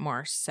just want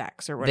more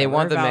sex or whatever. They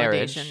want the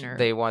marriage,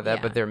 they want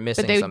that, but they're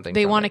missing something.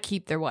 They want to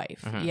keep their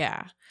wife. Mm-hmm.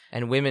 Yeah.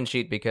 And women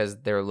cheat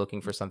because they're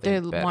looking for something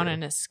better. They want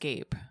an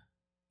escape.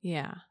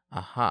 Yeah.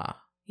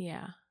 Aha.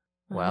 Yeah.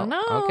 Well,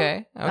 no.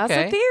 Okay. That's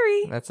a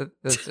theory. That's an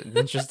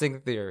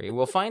interesting theory.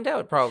 We'll find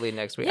out probably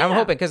next week. Yeah. I'm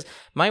hoping because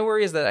my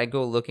worry is that I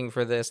go looking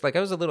for this. Like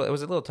it was a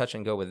little touch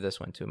and go with this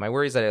one too. My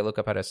worry is that I look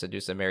up how to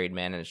seduce a married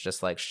man and it's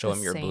just like show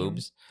him your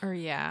boobs. Or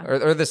yeah.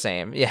 Or the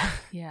same. Yeah.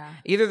 Yeah.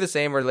 Either the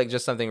same or like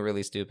just something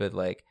really stupid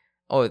like,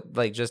 oh,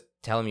 like just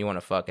tell him you want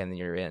to fuck and then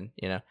you're in,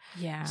 you know?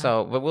 Yeah.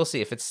 So, but we'll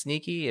see. If it's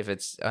sneaky, if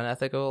it's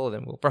unethical,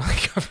 then we'll probably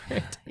cover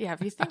it. Yeah.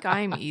 If you think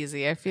I'm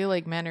easy, I feel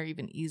like men are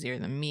even easier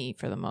than me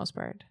for the most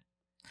part.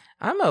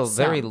 I'm a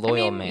very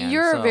loyal man.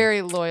 You're a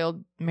very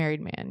loyal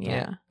married man.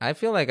 Yeah. I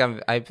feel like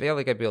I'd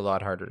be a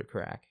lot harder to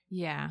crack.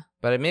 Yeah.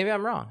 But maybe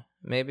I'm wrong.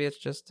 Maybe it's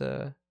just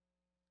I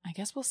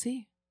guess we'll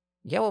see.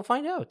 Yeah, we'll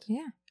find out.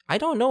 Yeah. I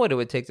don't know what it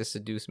would take to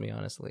seduce me,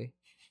 honestly.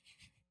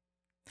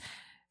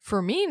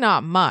 For me,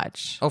 not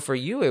much. Oh, for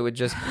you, it would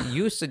just,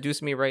 you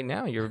seduce me right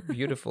now. Your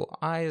beautiful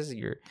eyes,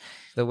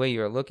 the way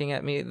you're looking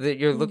at me.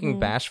 You're looking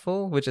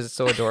bashful, which is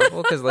so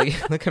adorable because like you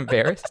look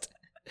embarrassed.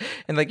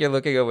 And like you're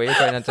looking away,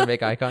 trying not to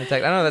make eye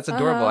contact. I don't know, that's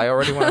adorable. I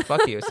already want to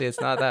fuck you. See,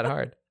 it's not that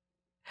hard.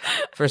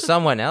 For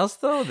someone else,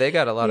 though, they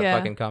got a lot of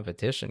fucking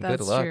competition. Good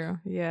luck. That's true,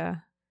 yeah.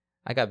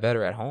 I got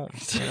better at home,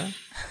 you know?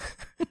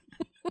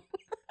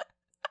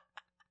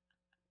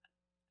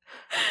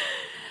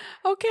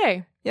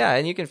 Okay. Yeah,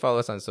 and you can follow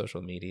us on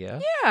social media.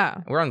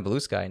 Yeah. We're on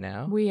Blue Sky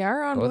now. We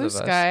are on Blue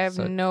Sky. I have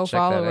no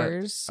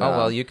followers. So. Oh,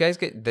 well, you guys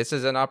this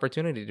is an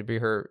opportunity to be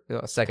her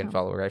second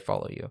follower. I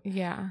follow you.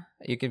 Yeah.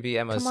 You can be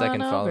Emma's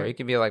second follower. You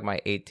can be like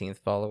my 18th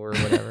follower or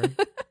whatever.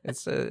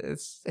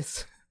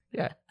 it's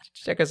yeah.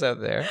 Check us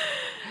out there.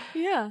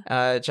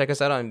 Yeah. Check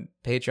us out on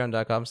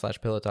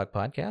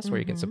patreon.com/pillowtalkpodcast where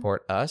you can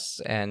support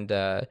us and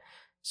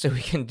so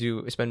we can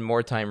spend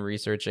more time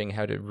researching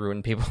how to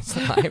ruin people's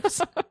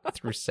lives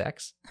through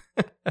sex.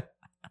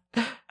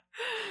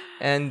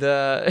 And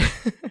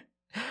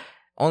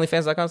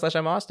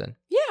onlyfans.com/I'mAustin.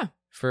 Yeah.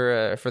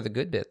 For the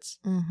good bits.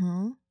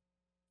 Mm-hmm.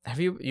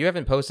 You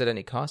haven't posted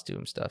any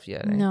costume stuff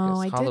yet?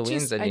 No, I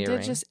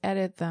did just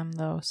edit them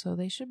though, so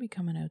they should be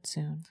coming out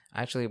soon.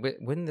 Actually,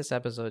 wouldn't this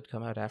episode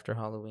come out after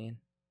Halloween?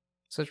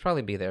 So it'd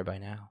probably be there by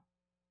now.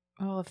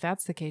 Well, if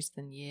that's the case,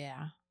 then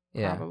yeah.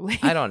 Yeah, probably.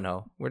 I don't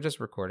know. We're just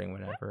recording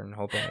whenever and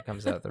hoping it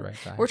comes out at the right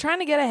time. We're trying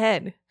to get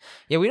ahead.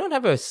 Yeah, we don't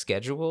have a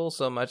schedule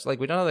so much.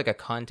 Like, we don't have like a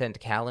content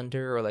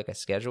calendar or like a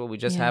schedule. We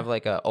just have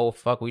like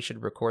we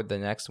should record the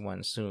next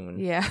one soon.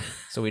 Yeah.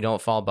 So we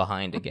don't fall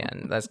behind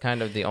again. That's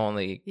kind of the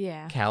only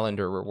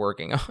calendar we're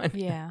working on.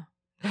 Yeah.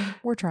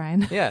 We're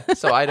trying. Yeah.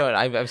 So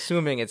I'm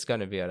assuming it's going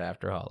to be out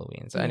after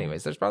Halloween. So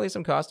anyways, there's probably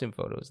some costume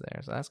photos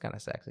there. So that's kind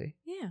of sexy.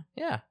 Yeah.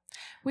 Yeah.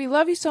 We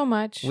love you so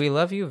much. We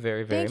love you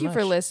very, very much. Thank you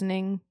for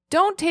listening.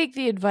 Don't take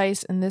the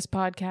advice in this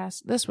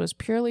podcast. This was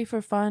purely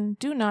for fun.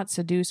 Do not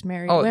seduce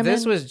married women.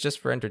 This was just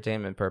for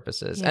entertainment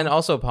purposes. And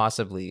also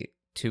possibly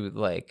to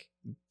like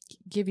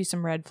give you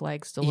some red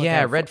flags to look at.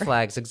 Yeah, red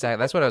flags.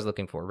 Exactly. That's what I was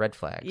looking for. Red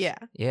flags. Yeah.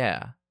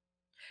 Yeah.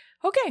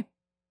 Okay.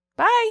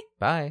 Bye.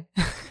 Bye.